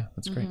 Yeah.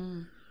 That's great.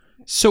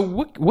 So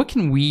what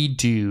can we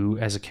do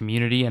as a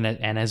community and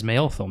as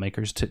male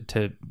filmmakers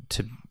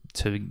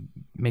to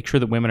make sure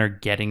that women are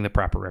getting the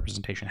proper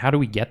representation? How do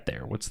we get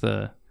there?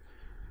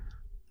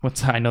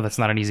 I know that's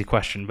not an easy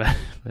question, but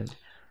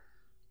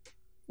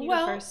You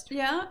go first.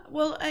 Yeah.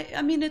 Well,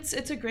 I mean, it's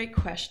a great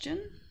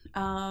question.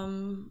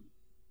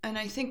 And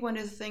I think one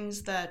of the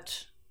things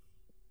that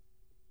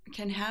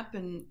can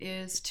happen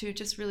is to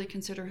just really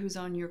consider who's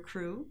on your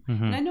crew.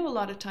 And I know a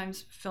lot of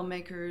times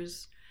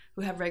filmmakers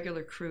who have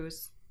regular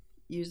crews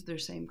use their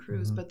same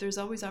crews, but there's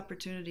always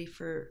opportunity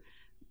for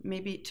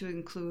maybe to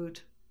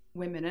include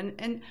women.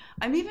 And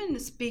I'm even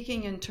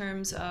speaking in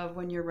terms of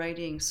when you're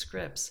writing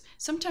scripts.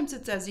 Sometimes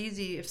it's as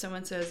easy if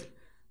someone says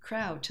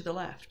crowd to the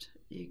left.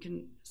 You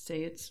can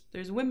say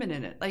there's women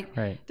in it. Like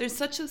there's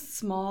such a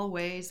small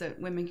ways that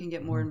women can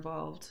get more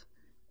involved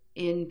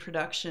in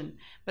production.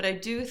 But I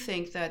do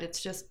think that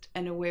it's just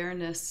an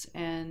awareness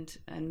and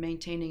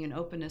maintaining an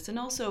openness. And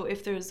also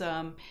if there's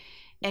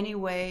any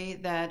way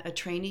that a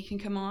trainee can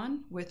come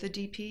on with a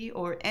DP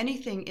or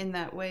anything in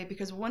that way,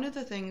 because one of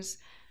the things,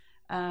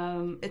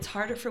 it's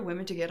harder for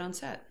women to get on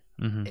set.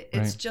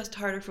 It's just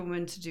harder for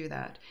women to do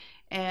that.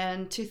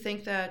 And to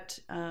think that,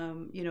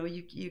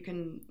 you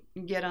can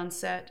get on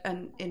set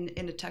and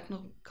in a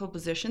technical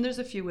position, there's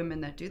a few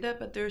women that do that,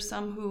 but there's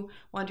some who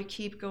want to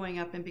keep going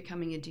up and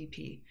becoming a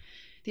DP.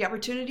 The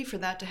opportunity for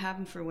that to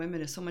happen for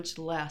women is so much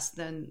less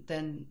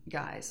than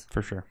guys.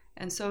 for sure.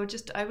 And so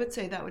I would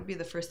say that would be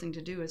the first thing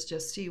to do is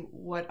just see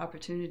what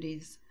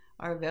opportunities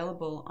are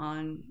available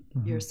on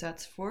your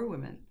sets for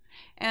women.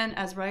 And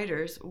as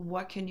writers,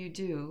 what can you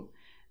do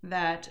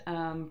that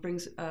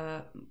brings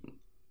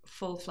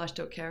full fleshed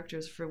out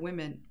characters for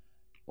women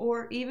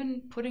or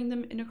even putting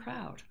them in a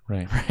crowd.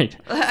 Right. Right.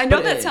 I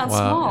know that sounds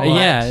small.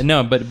 Yeah,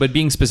 no, but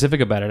being specific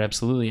about it,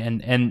 absolutely.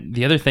 And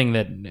the other thing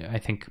that I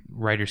think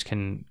writers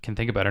can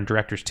think about, and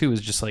directors too,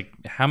 is just like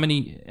how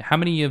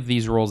many of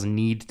these roles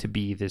need to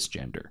be this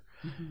gender?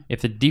 Mm-hmm.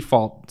 If the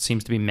default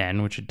seems to be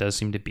men, which it does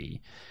seem to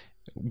be,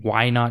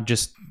 why not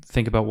just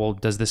think about, well,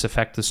 does this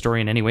affect the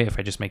story in any way if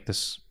I just make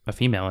this a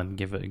female and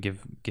give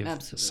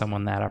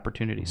someone that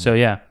opportunity? So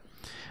yeah,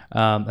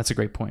 that's a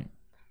great point.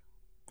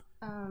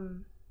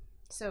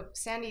 So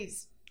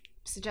Sandy's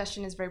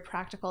suggestion is very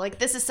practical. Like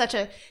this is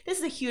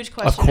a huge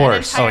question. Of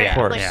course. Entire, of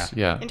course. like,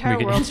 Yeah. The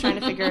entire world's trying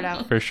to figure it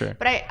out. For sure.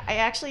 But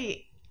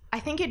I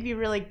think it'd be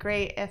really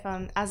great if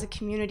as a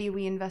community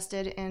we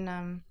invested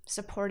in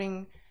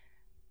supporting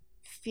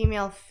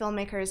female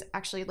filmmakers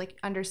actually like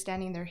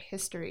understanding their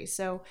history.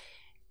 So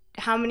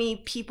how many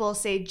people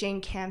say Jane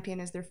Campion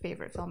is their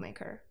favorite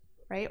filmmaker,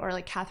 right? Or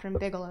like Catherine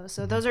Bigelow.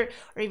 So those are,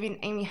 or even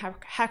Amy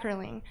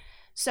Heckerling.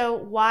 So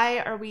why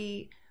are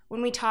we,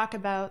 when we talk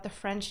about the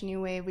French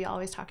New Wave, we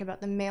always talk about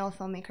the male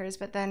filmmakers,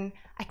 but then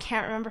I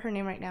can't remember her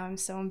name right now. I'm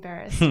so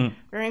embarrassed. Her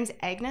name's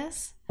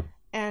Agnes,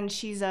 and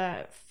she's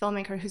a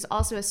filmmaker who's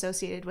also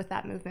associated with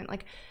that movement.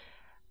 Like,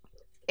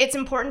 it's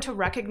important to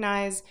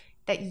recognize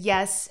that,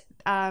 yes,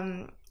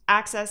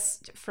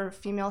 access for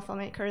female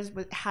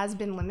filmmakers has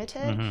been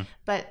limited,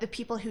 but the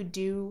people who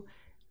do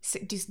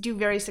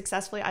very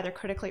successfully, either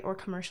critically or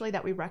commercially,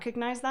 that we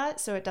recognize that,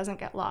 so it doesn't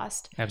get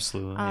lost.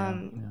 Absolutely.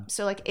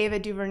 So like Ava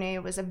DuVernay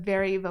was a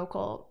very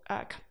vocal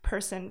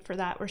person for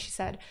that, where she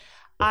said,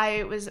 I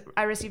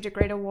received a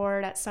great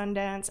award at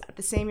Sundance at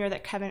the same year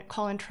that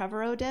Colin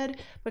Trevorrow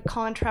did, but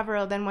Colin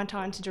Trevorrow then went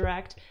on to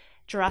direct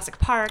Jurassic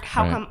Park.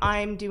 How come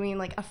I'm doing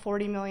like a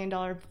 $40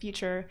 million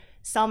feature,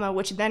 Selma,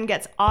 which then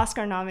gets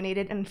Oscar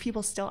nominated, and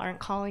people still aren't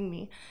calling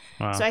me?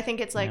 Wow. So I think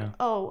it's like,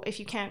 if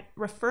you can't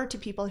refer to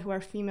people who are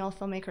female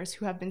filmmakers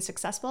who have been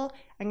successful,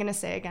 I'm going to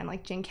say again,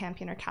 like Jane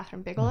Campion or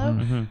Catherine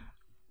Bigelow,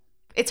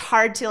 it's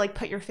hard to like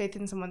put your faith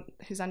in someone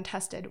who's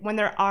untested when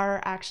there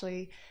are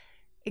actually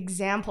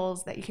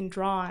examples that you can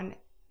draw on.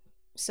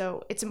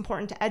 So it's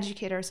important to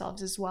educate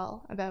ourselves as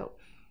well about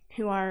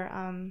who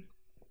are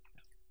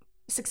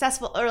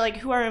successful, or like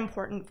who are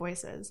important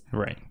voices,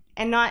 right?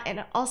 And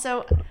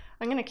also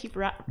I'm gonna keep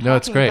talking, no,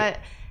 it's great. But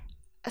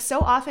so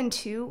often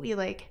too we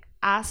like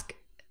ask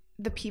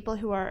the people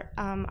who are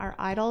our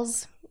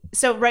idols.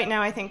 So right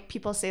now I think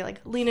people say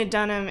like Lena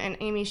Dunham and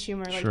Amy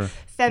Schumer, like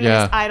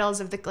feminist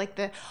idols of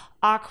the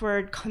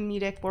awkward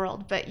comedic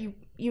world, but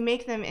you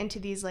make them into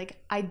these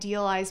like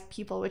idealized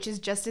people, which is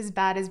just as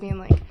bad as being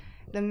like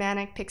the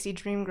manic pixie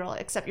dream girl,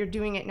 except you're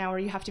doing it now where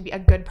you have to be a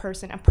good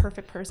person, a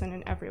perfect person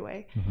in every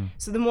way.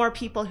 So the more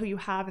people who you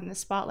have in the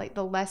spotlight,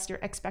 the less you're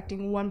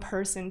expecting one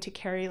person to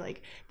carry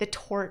like the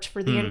torch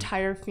for the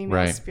entire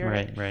female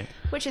spirit,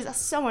 which is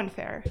so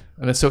unfair.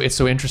 And it's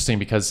so interesting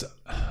because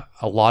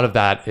a lot of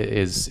that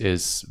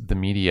is the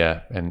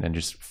media and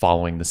just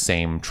following the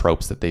same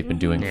tropes that they've been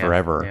doing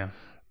forever,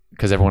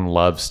 because everyone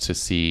loves to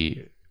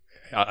see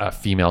a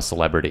female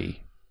celebrity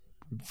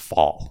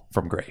fall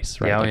from grace,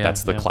 right?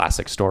 That's the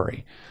classic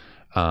story,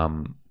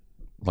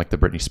 like the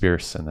Britney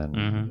Spears and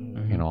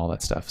then all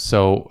that stuff.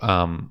 So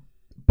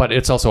but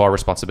it's also our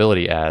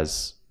responsibility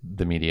as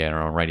the media in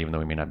our own right, even though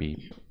we may not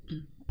be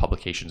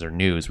publications or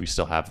news, we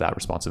still have that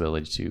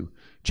responsibility to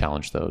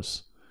challenge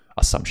those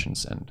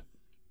assumptions and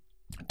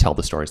tell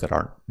the stories that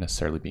aren't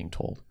necessarily being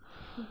told.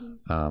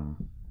 I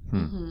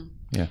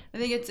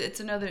think it's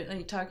another,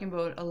 like, talking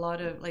about a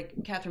lot of like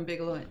Catherine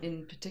Bigelow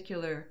in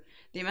particular,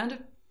 the amount of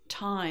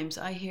times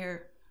I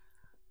hear,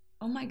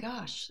 oh my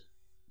gosh,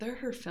 they're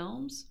her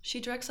films, she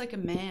directs like a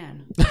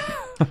man.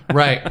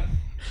 Right.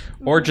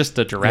 Or just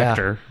a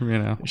director,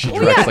 she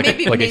directs like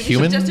a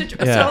human.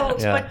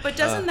 But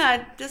doesn't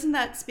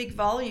that speak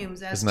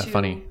volumes as isn't that to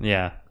funny?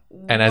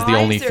 And as the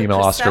only female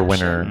Oscar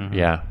winner,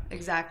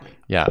 exactly.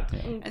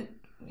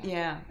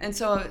 And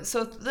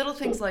so little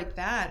things like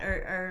that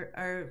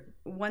are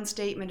one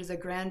statement is a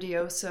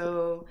grandiose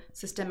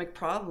systemic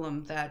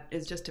problem that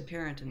is just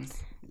apparent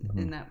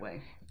in that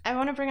way. I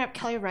want to bring up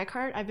Kelly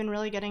Reichardt. I've been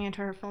really getting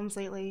into her films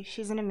lately.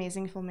 She's an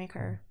amazing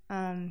filmmaker.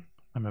 I'm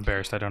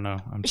embarrassed. I don't know.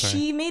 I'm sorry.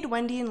 She made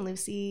Wendy and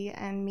Lucy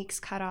and Meek's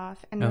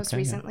Cutoff, and most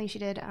recently she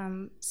did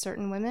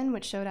Certain Women,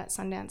 which showed at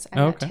Sundance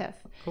and at TIFF.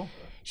 Cool.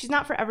 She's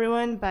not for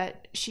everyone,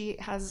 but she's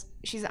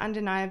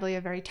undeniably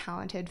a very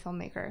talented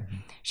filmmaker.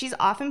 She's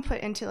often put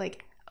into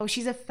like,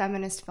 she's a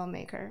feminist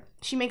filmmaker.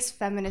 She makes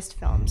feminist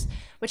films,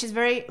 which is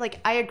very,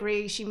 like, I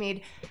agree. She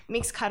made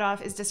Meek's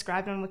Cutoff is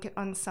described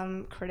on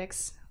some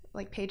critics'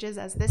 like pages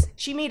as this.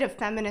 She made a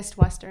feminist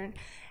Western,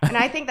 and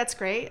I think that's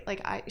great.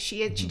 Like,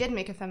 she did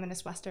make a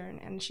feminist Western,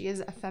 and she is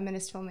a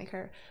feminist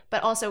filmmaker.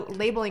 But also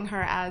labeling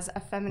her as a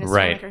feminist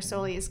filmmaker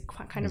solely is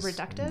kind of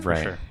reductive, for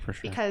sure.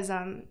 Because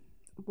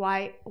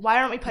why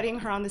aren't we putting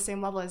her on the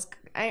same level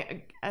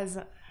as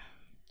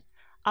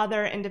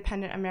other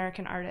independent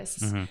American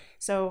artists?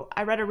 So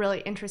I read a really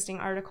interesting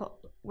article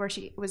where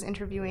she was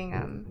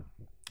interviewing,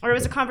 or it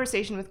was a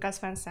conversation with Gus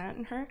Van Sant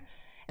and her.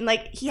 And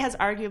like, he has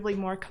arguably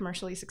more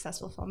commercially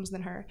successful films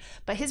than her,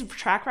 but his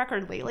track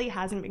record lately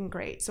hasn't been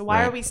great. So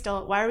why are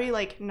we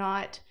like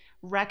not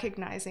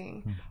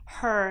recognizing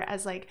her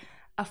as like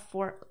a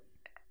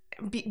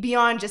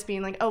beyond just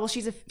being like, oh well,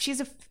 she's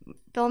a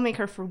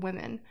filmmaker for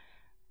women.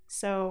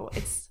 So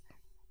it's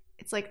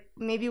like,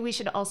 maybe we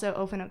should also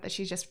open up that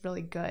she's just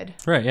really good.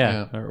 Right,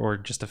 yeah. Or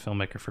just a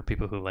filmmaker for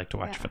people who like to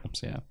watch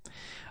films,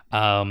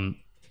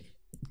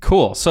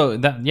 Cool. So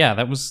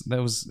that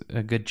was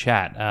a good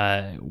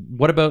chat.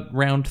 What about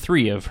round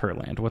 3 of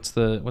Herland? What's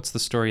the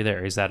story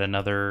there? Is that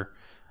another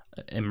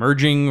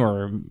emerging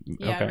or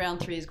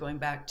round 3 is going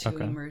back to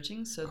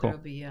emerging, so there'll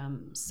be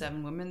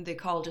 7 women. The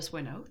call just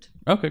went out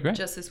great,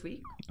 just this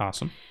week.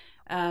 Awesome.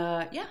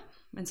 And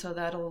so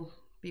that'll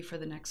be for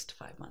the next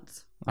 5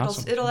 months.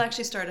 Awesome. It'll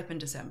actually start up in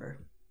December.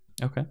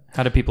 Okay.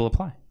 How do people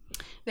apply?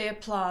 They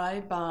apply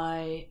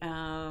by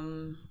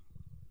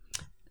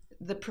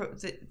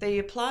they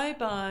apply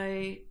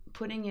by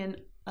putting in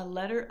a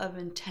letter of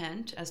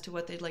intent as to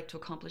what they'd like to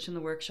accomplish in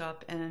the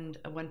workshop and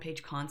a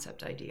 1-page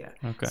concept idea.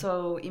 Okay.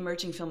 So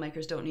emerging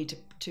filmmakers don't need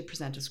to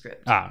present a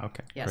script.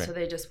 Okay. Yeah, Great. so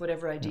they just,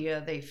 whatever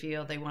idea they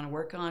feel they want to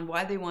work on,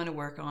 why they want to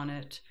work on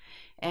it,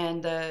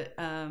 and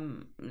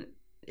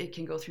it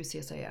can go through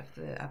CSIF.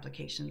 The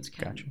applications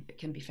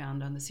can be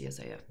found on the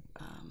CSIF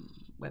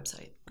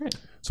website. Great.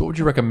 So what would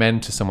you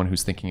recommend to someone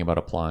who's thinking about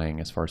applying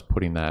as far as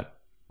putting that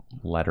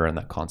letter and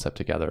that concept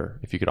together?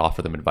 If you could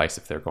offer them advice,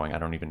 if they're going, I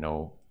don't even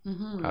know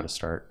how to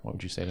start, what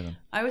would you say to them?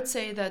 I would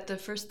say that the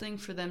first thing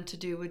for them to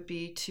do would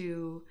be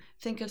to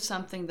think of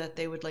something that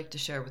they would like to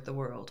share with the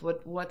world.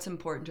 What's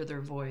important to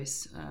their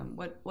voice?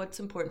 What's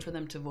important for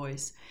them to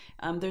voice?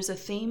 There's a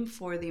theme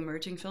for the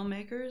emerging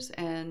filmmakers,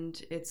 and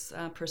it's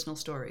personal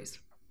stories.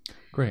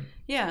 Great.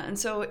 Yeah, and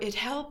so it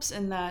helps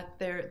in that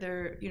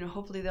they're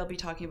hopefully they'll be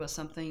talking about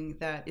something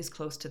that is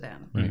close to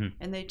them,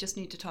 and they just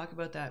need to talk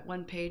about that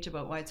 1 page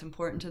about why it's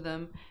important to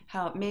them.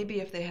 How maybe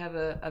if they have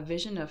a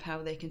vision of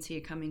how they can see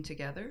it coming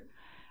together,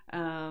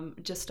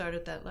 just start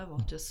at that level,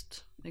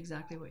 just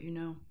exactly what you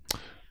know.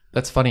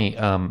 That's funny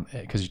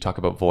because you talk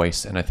about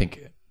voice, and I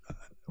think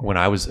when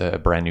I was a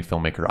brand new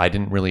filmmaker, I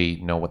didn't really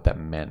know what that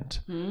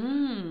meant.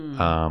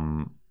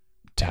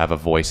 To have a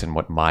voice and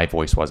what my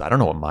voice was. I don't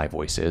know what my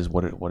voice is.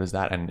 What is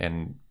that?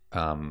 And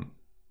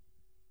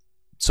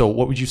so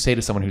what would you say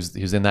to someone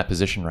who's in that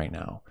position right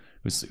now,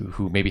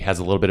 who maybe has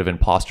a little bit of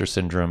imposter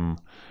syndrome,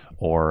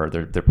 or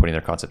they're putting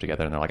their concept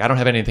together and they're like, I don't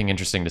have anything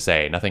interesting to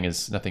say. Nothing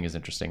is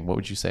interesting. What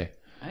would you say?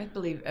 I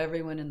believe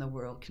everyone in the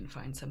world can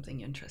find something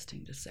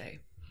interesting to say.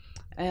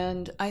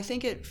 And I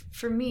think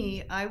for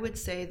me, I would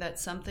say that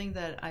something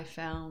that I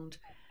found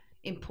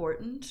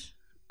important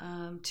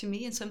to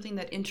me and something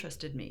that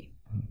interested me,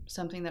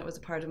 something that was a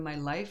part of my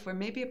life, or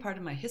maybe a part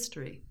of my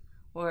history,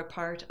 or a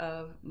part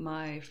of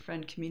my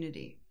friend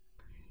community.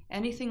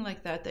 Anything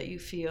like that you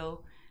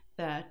feel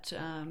that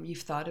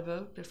you've thought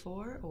about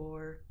before,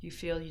 or you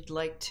feel you'd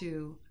like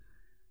to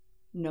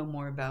know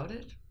more about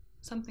it,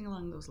 something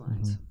along those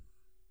lines.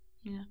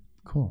 Yeah.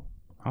 Cool.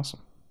 Awesome.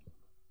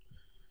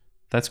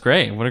 That's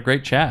great. What a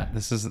great chat.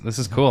 This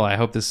is cool. I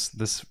hope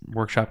this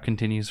workshop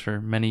continues for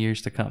many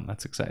years to come.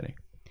 That's exciting.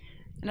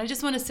 And I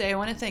just want to say, I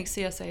want to thank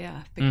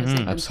CSIF because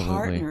they've been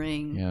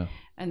partnering,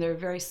 and they're a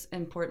very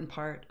important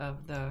part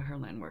of the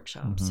Herland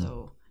workshop.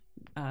 So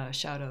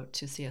shout out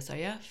to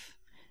CSIF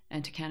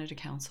and to Canada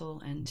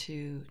Council and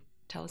to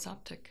TELUS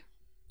Optic.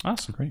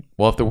 Awesome. Great.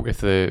 Well, if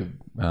the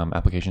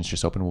application's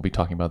just open, we'll be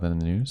talking about that in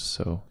the news,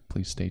 so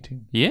please stay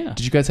tuned. Yeah.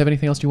 Did you guys have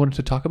anything else you wanted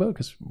to talk about?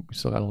 Because we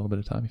still got a little bit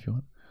of time if you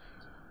want.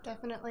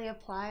 Definitely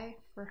apply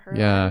for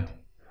Herland.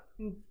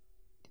 Yeah.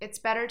 It's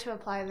better to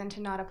apply than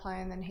to not apply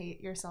and then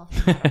hate yourself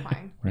for not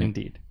applying. Right.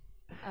 Indeed.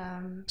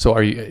 So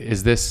do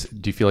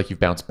you feel like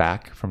you've bounced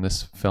back from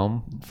this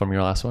film, from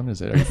your last one?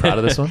 Are you proud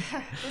of this one?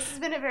 This has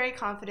been a very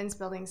confidence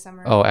building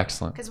summer. Oh,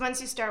 excellent. Because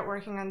once you start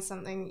working on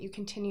something, you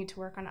continue to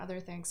work on other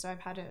things. So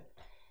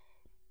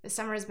the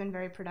summer has been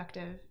very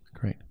productive.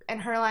 Great. And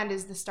Herland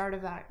is the start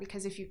of that,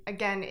 because if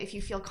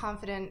you feel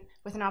confident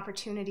with an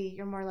opportunity,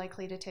 you're more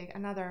likely to take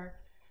another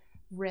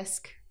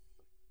risk,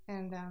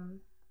 and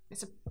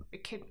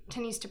it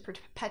continues to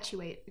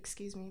perpetuate.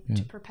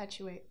 To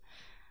perpetuate.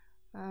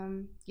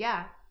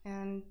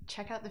 And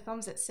check out the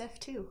films at SIF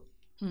too.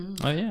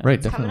 Oh yeah, right,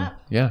 it's definitely. Coming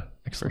up. Yeah,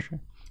 excellent. For sure.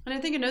 And I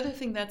think another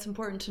thing that's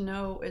important to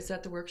know is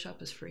that the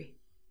workshop is free.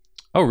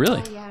 Oh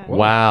really? Oh, yeah.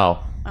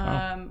 Wow.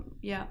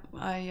 Yeah,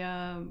 I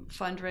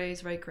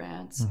fundraise, write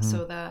grants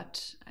so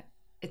that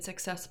it's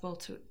accessible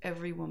to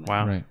every woman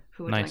Right.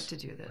 who would like to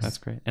do this. That's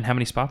great. And how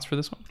many spots for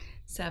this one?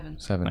 7.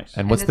 Nice.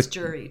 And what's it's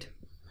juried.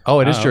 Oh,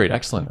 it is juried. Okay.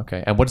 Excellent.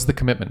 Okay. And what does the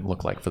commitment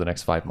look like for the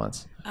next 5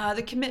 months?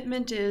 The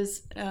commitment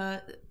is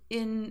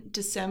in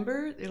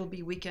December, it'll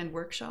be weekend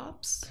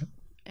workshops. Okay.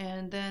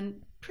 And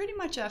then pretty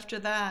much after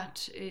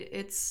that,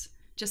 it's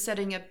just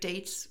setting up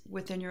dates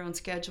within your own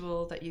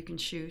schedule that you can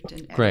shoot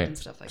and edit and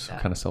stuff like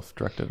that. Kind of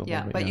self-directed a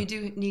little bit. But you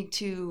do need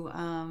to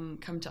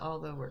come to all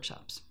the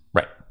workshops.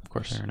 Right. Of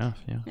course. Fair enough.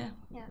 Yeah.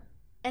 Yeah.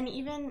 And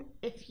even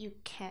if you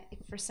can't, if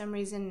for some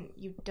reason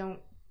you don't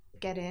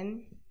get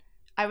in,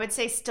 I would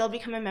say still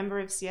become a member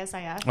of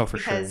CSIF. Oh, for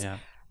sure, because yeah.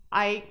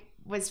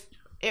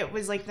 it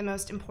was like the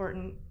most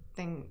important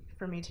thing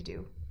for me to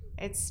do.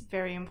 It's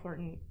very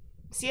important.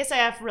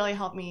 CSIF really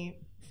helped me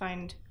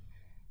find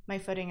my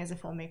footing as a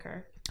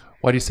filmmaker.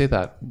 Why do you say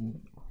that?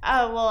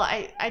 Oh, well,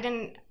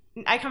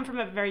 I come from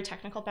a very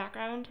technical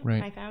background with Right.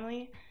 my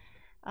family.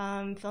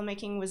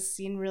 Filmmaking was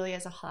seen really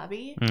as a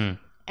hobby. Mm.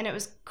 And it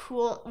was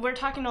cool. We're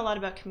talking a lot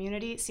about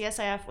community.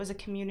 CSIF was a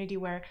community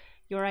where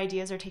your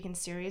ideas are taken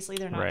seriously.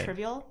 They're not Right.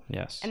 trivial.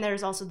 Yes. And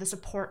there's also the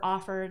support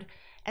offered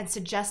and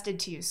suggested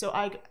to you. So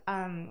I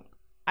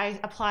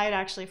applied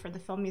actually for the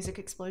Film Music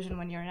Explosion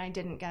one year and I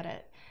didn't get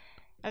it.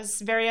 I was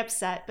very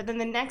upset. But then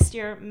the next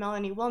year,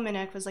 Melanie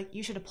Wilmanek was like,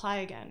 you should apply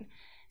again.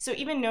 So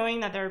even knowing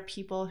that there are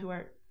people who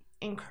are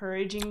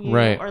encouraging you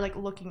Right. or like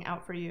looking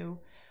out for you,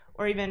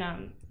 or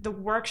even the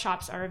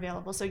workshops are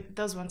available. So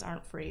those ones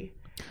aren't free,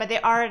 but they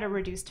are at a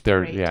reduced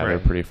They're rate. they're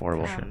pretty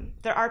affordable.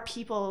 There are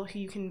people who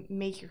you can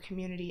make your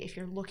community if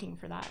you're looking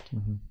for that.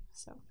 Mm-hmm.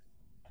 So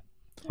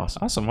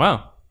Awesome.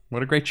 Wow.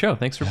 What a great show.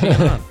 Thanks for being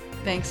on.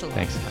 Thanks a lot.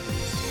 Thanks.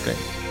 Great.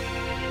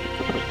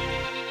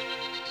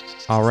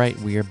 All right,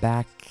 we are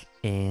back,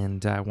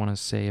 and I want to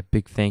say a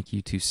big thank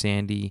you to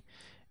Sandy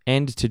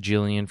and to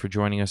Jillian for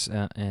joining us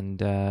and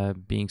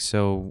being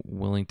so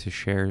willing to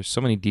share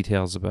so many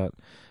details about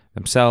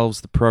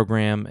themselves, the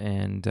program,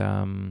 and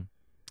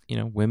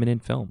women in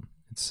film.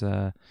 It's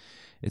a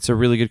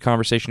really good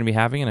conversation to be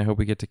having, and I hope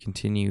we get to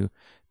continue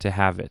to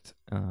have it.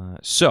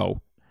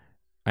 So,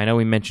 I know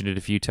we mentioned it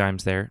a few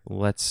times there.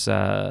 Let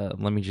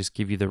me just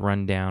give you the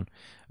rundown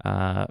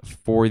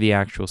for the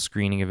actual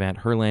screening event.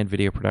 Herland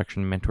Video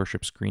Production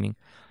Mentorship Screening.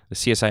 The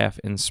CSIF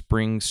and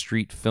Spring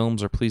Street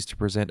Films are pleased to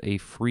present a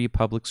free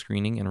public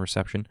screening and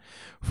reception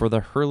for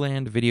the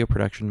Herland Video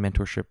Production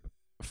Mentorship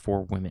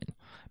for Women,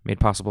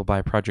 made possible by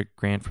a project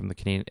grant from the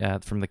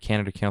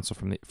Canada Council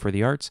for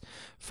the Arts.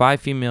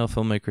 5 female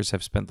filmmakers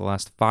have spent the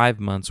last 5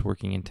 months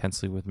working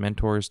intensely with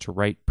mentors to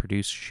write,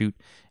 produce, shoot,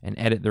 and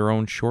edit their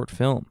own short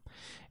film.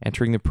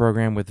 Entering the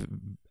program with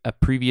a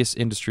previous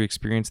industry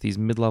experience, these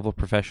mid-level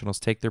professionals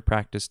take their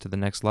practice to the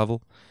next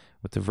level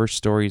with diverse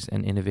stories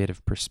and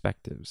innovative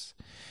perspectives.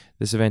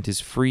 This event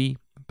is free,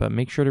 but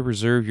make sure to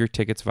reserve your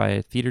tickets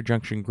via Theatre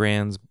Junction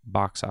Grand's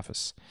box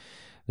office.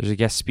 There's a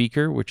guest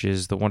speaker, which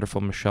is the wonderful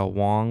Michelle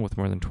Wong, with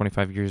more than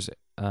 25 years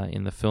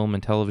in the film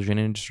and television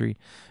industry.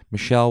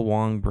 Michelle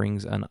Wong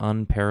brings an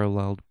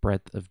unparalleled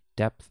breadth of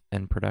depth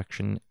and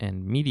production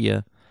and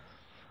media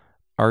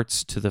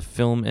arts to the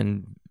film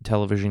and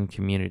television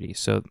community.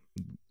 So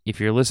if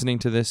you're listening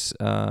to this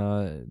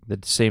the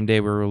same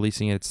day we're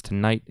releasing it, it's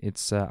tonight.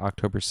 It's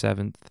October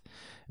 7th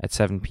at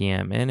 7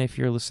 p.m. And if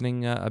you're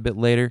listening a bit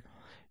later,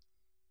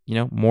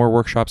 more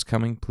workshops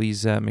coming.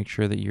 Please make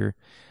sure that you're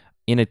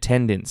in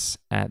attendance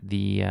at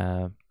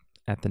the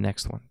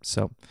next one.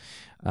 So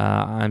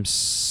I'm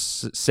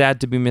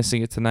sad to be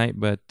missing it tonight,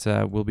 but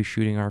we'll be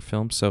shooting our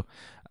film, so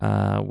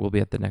we'll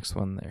be at the next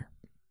one there.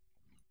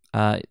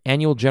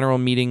 Annual general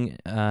meeting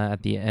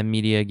at the M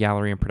Media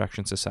Gallery and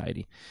Production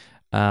Society.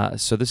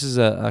 So this is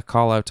a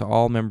call out to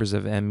all members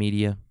of M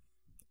Media.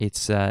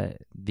 It's the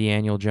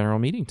annual general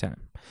meeting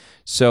time.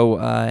 So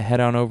head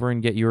on over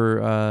and get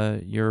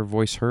your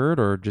voice heard,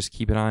 or just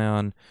keep an eye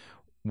on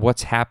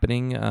what's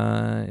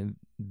happening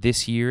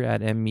this year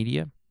at M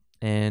Media.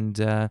 And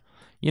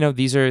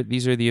these are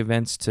the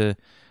events to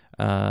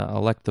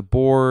elect the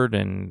board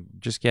and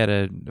just get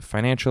a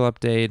financial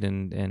update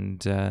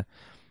and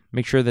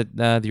make sure that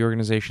the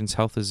organization's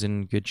health is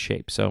in good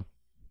shape. So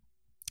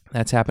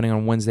that's happening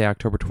on Wednesday,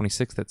 October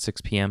 26th at 6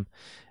 p.m.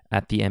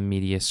 at the M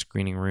Media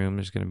screening room.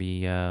 There's going to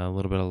be a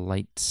little bit of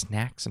light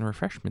snacks and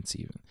refreshments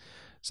even.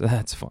 So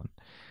that's fun.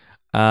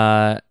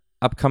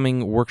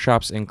 Upcoming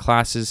workshops and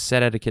classes,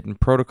 Set Etiquette and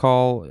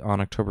Protocol on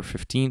October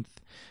 15th.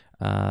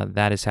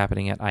 That is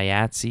happening at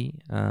IATSE.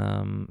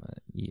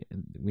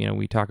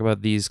 We talk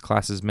about these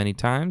classes many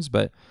times,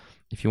 but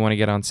if you want to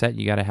get on set,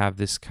 you got to have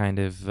this kind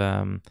of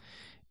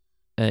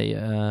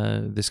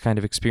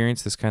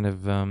experience, this kind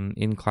of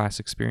in-class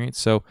experience.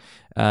 So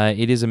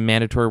it is a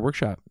mandatory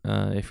workshop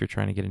if you're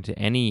trying to get into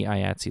any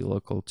IATSE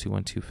local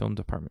 212 film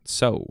department.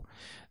 So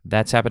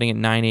that's happening at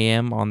 9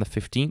 a.m. on the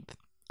 15th.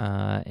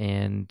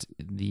 And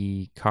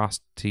the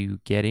cost to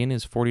get in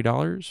is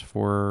 $40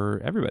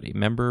 for everybody,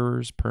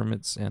 members,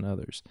 permits, and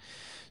others.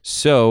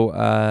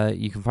 So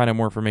you can find out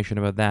more information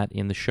about that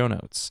in the show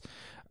notes.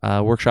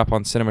 Workshop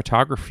on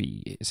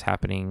cinematography is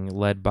happening,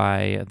 led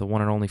by the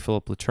one and only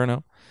Philip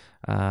Letourneau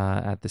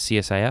at the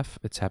CSIF.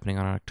 It's happening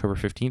on October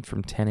 15th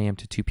from 10 a.m.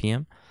 to 2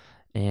 p.m.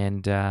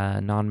 And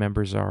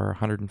non-members are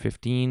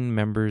 115.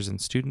 Members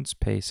and students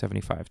pay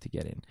 $75 to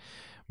get in.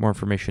 More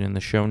information in the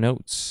show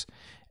notes.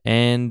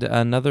 And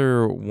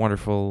another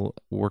wonderful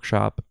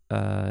workshop,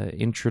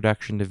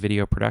 Introduction to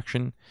Video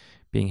Production,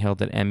 being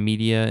held at M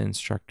Media,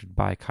 instructed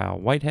by Kyle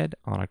Whitehead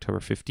on October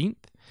 15th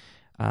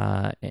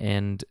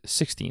and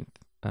 16th.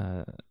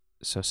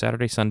 So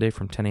Saturday, Sunday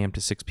from 10 a.m.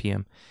 to 6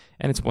 p.m.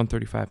 And it's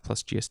 $135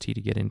 plus GST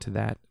to get into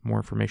that. More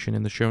information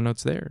in the show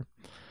notes there.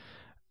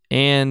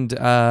 And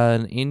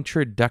an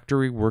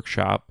introductory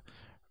workshop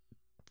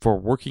for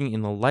working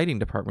in the lighting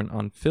department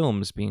on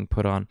films being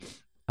put on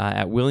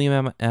at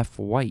William M. F.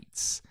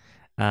 White's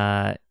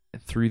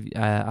through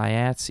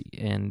IATSE,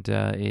 and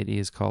it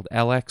is called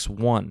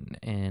LX1,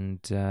 and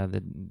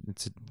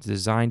it's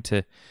designed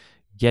to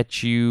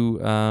get you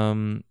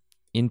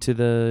into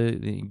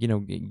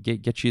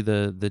get you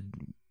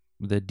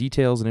the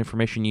details and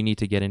information you need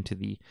to get into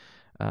the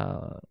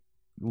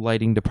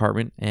lighting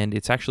department, and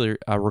it's actually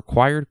a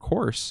required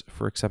course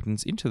for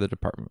acceptance into the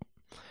department.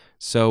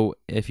 So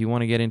if you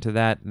want to get into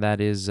that,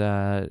 that is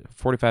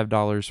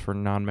 $45 for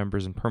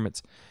non-members and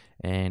permits,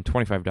 and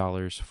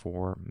 $25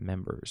 for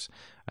members.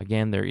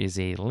 Again, there is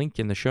a link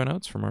in the show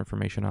notes for more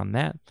information on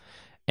that.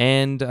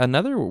 And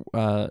another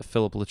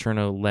Philip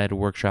Laterno-led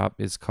workshop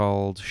is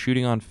called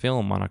Shooting on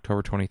Film on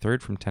October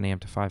 23rd from 10 a.m.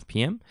 to 5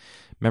 p.m.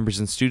 Members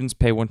and students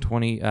pay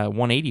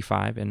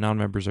 $185, and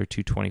non-members are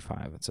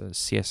 $225. It's a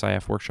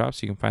CSIF workshop,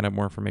 so you can find out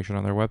more information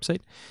on their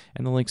website,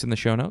 and the link's in the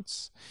show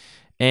notes.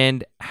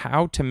 And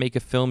How to Make a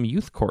Film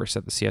Youth course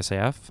at the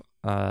CSIF.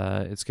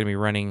 It's going to be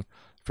running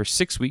for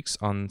 6 weeks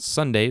on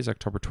Sundays,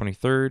 October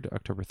 23rd,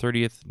 October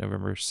 30th,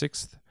 November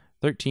 6th,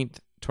 13th,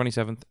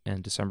 27th,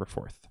 and December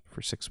 4th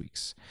for 6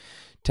 weeks.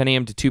 10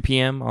 a.m. to 2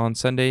 p.m. on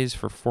Sundays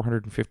for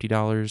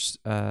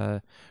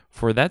 $450.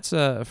 For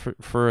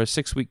a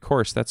 6-week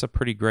course, that's a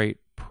pretty great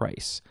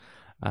price.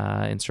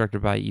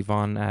 Instructed by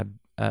Yvonne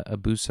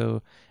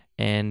Abuso,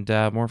 and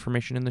more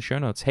information in the show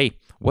notes. Hey,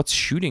 what's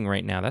shooting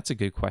right now? That's a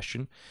good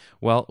question.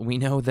 Well, we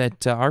know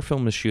that our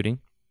film is shooting,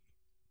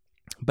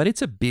 but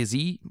it's a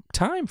busy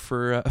time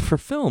for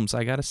films,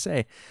 I gotta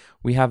say.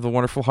 We have the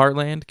wonderful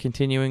Heartland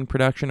continuing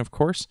production, of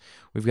course.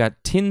 We've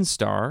got Tin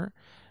Star,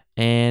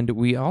 and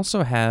we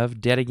also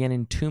have Dead Again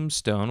in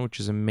Tombstone, which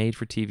is a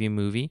made-for-TV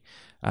movie,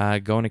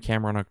 going to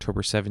camera on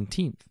October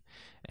 17th.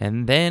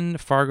 And then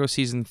Fargo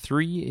Season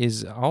 3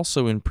 is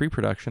also in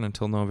pre-production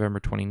until November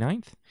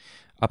 29th.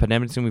 Up in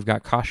Edmonton, we've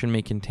got Caution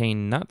May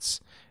Contain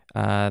Nuts.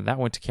 That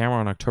went to camera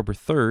on October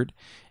 3rd.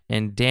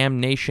 And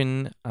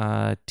Damnation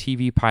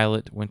TV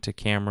pilot went to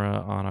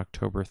camera on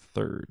October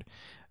 3rd.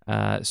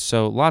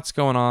 So lots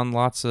going on,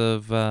 lots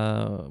of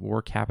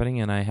work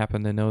happening, and I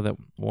happen to know that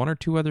one or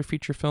two other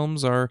feature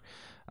films are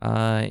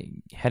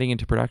heading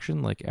into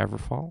production, like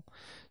Everfall.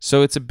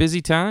 So it's a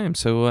busy time.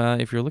 So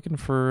if you're looking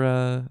for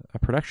a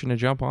production to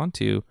jump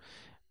onto,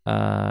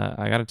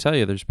 I got to tell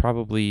you, there's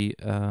probably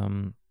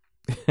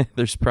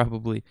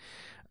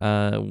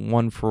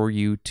one for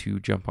you to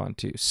jump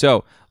onto.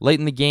 So late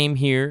in the game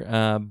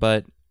here,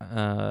 but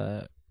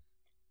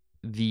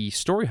the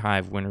Story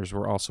Hive winners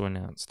were also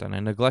announced, and I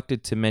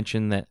neglected to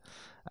mention that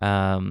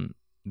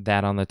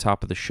that on the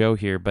top of the show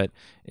here, but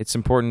it's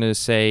important to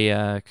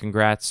say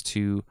congrats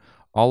to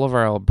all of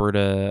our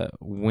Alberta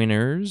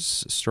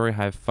winners, Story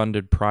Hive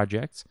funded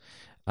projects.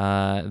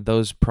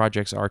 Those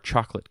projects are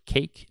Chocolate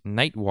Cake,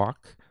 Night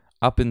Walk,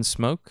 Up in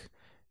Smoke,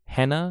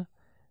 Henna,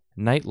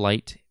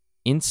 Nightlight,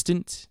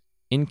 Instant,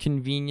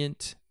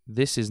 Inconvenient,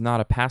 This Is Not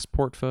a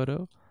Passport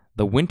Photo,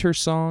 The Winter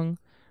Song,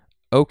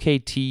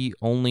 OKT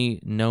Only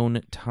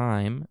Known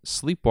Time,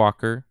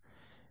 Sleepwalker,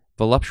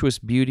 Voluptuous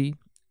Beauty,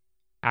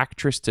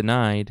 Actress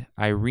Denied,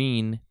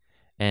 Irene,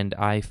 and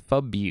I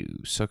Fub You.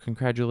 So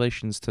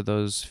congratulations to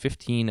those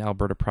 15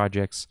 Alberta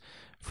projects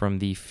from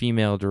the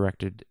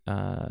female-directed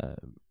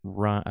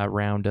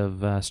round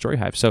of Story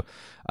Hive. So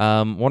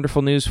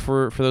wonderful news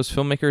for those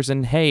filmmakers.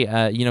 And hey,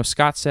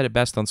 Scott said it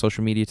best on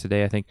social media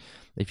today, I think.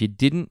 If you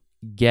didn't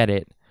get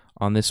it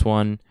on this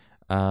one,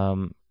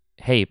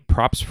 hey,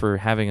 props for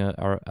having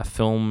a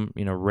film,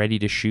 ready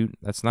to shoot.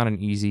 That's not an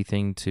easy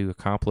thing to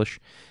accomplish.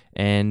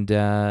 And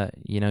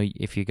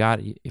if you got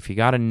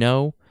a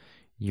no,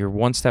 you're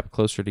one step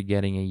closer to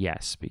getting a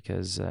yes,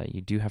 because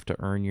you do have to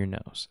earn your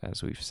no's,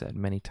 as we've said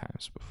many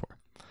times before.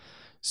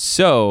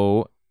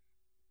 So,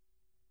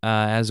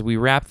 as we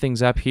wrap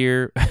things up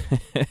here,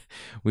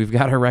 we've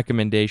got our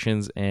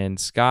recommendations, and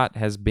Scott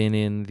has been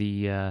in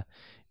the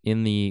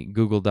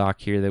Google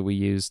Doc here that we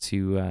use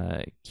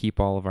to keep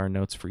all of our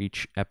notes for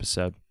each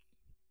episode.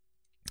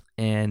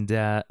 And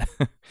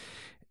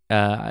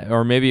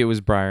or maybe it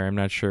was Briar, I'm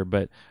not sure,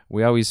 but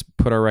we always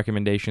put our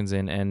recommendations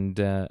in, and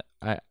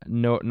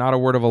not a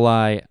word of a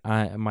lie,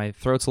 my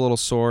throat's a little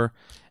sore,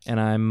 and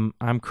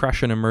I'm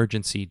crushing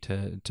Emergency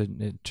to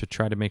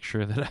try to make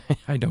sure that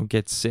I don't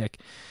get sick.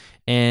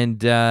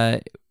 And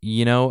so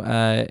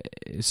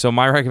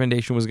my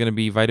recommendation was going to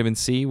be vitamin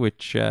C,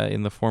 which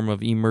in the form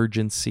of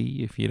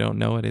Emergency. If you don't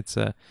know it, it's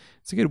a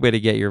good way to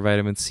get your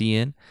vitamin C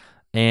in.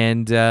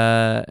 And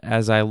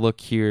as I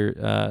look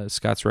here,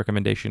 Scott's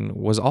recommendation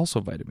was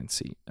also vitamin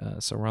C.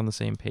 So we're on the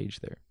same page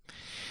there.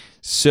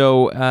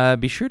 So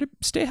be sure to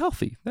stay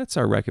healthy. That's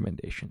our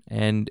recommendation.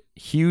 And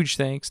huge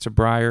thanks to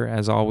Briar,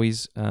 as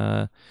always.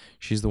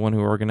 She's the one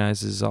who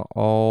organizes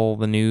all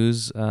the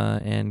news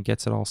and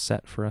gets it all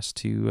set for us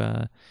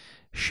to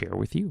share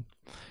with you.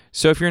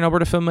 So if you're an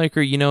Alberta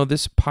filmmaker,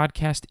 this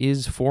podcast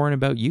is for and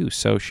about you.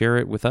 So share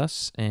it with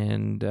us.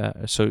 And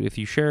so if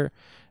you share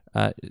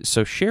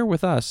So share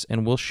with us,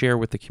 and we'll share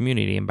with the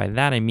community. And by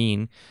that I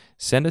mean,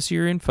 send us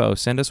your info.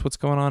 Send us what's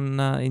going on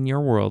in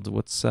your world.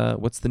 What's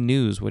the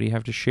news? What do you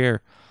have to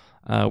share?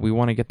 We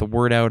want to get the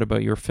word out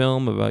about your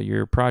film, about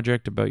your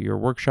project, about your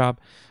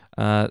workshop.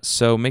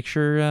 So make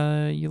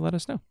sure you let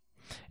us know.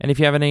 And if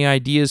you have any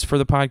ideas for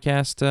the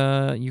podcast,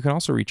 you can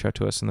also reach out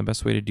to us. And the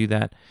best way to do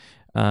that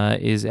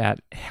is at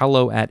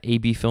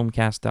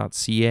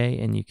hello@abfilmcast.ca,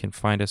 and you can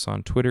find us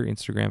on Twitter,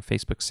 Instagram,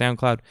 Facebook,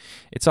 SoundCloud.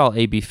 It's all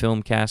AB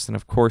Filmcast, and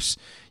of course,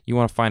 you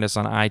want to find us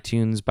on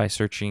iTunes by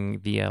searching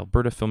the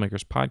Alberta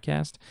Filmmakers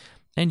Podcast,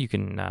 and you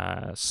can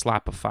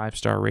slap a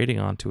 5-star rating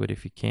onto it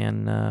if you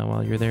can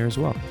while you're there as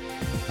well.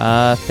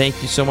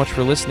 Thank you so much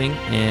for listening,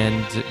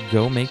 and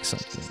go make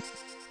something.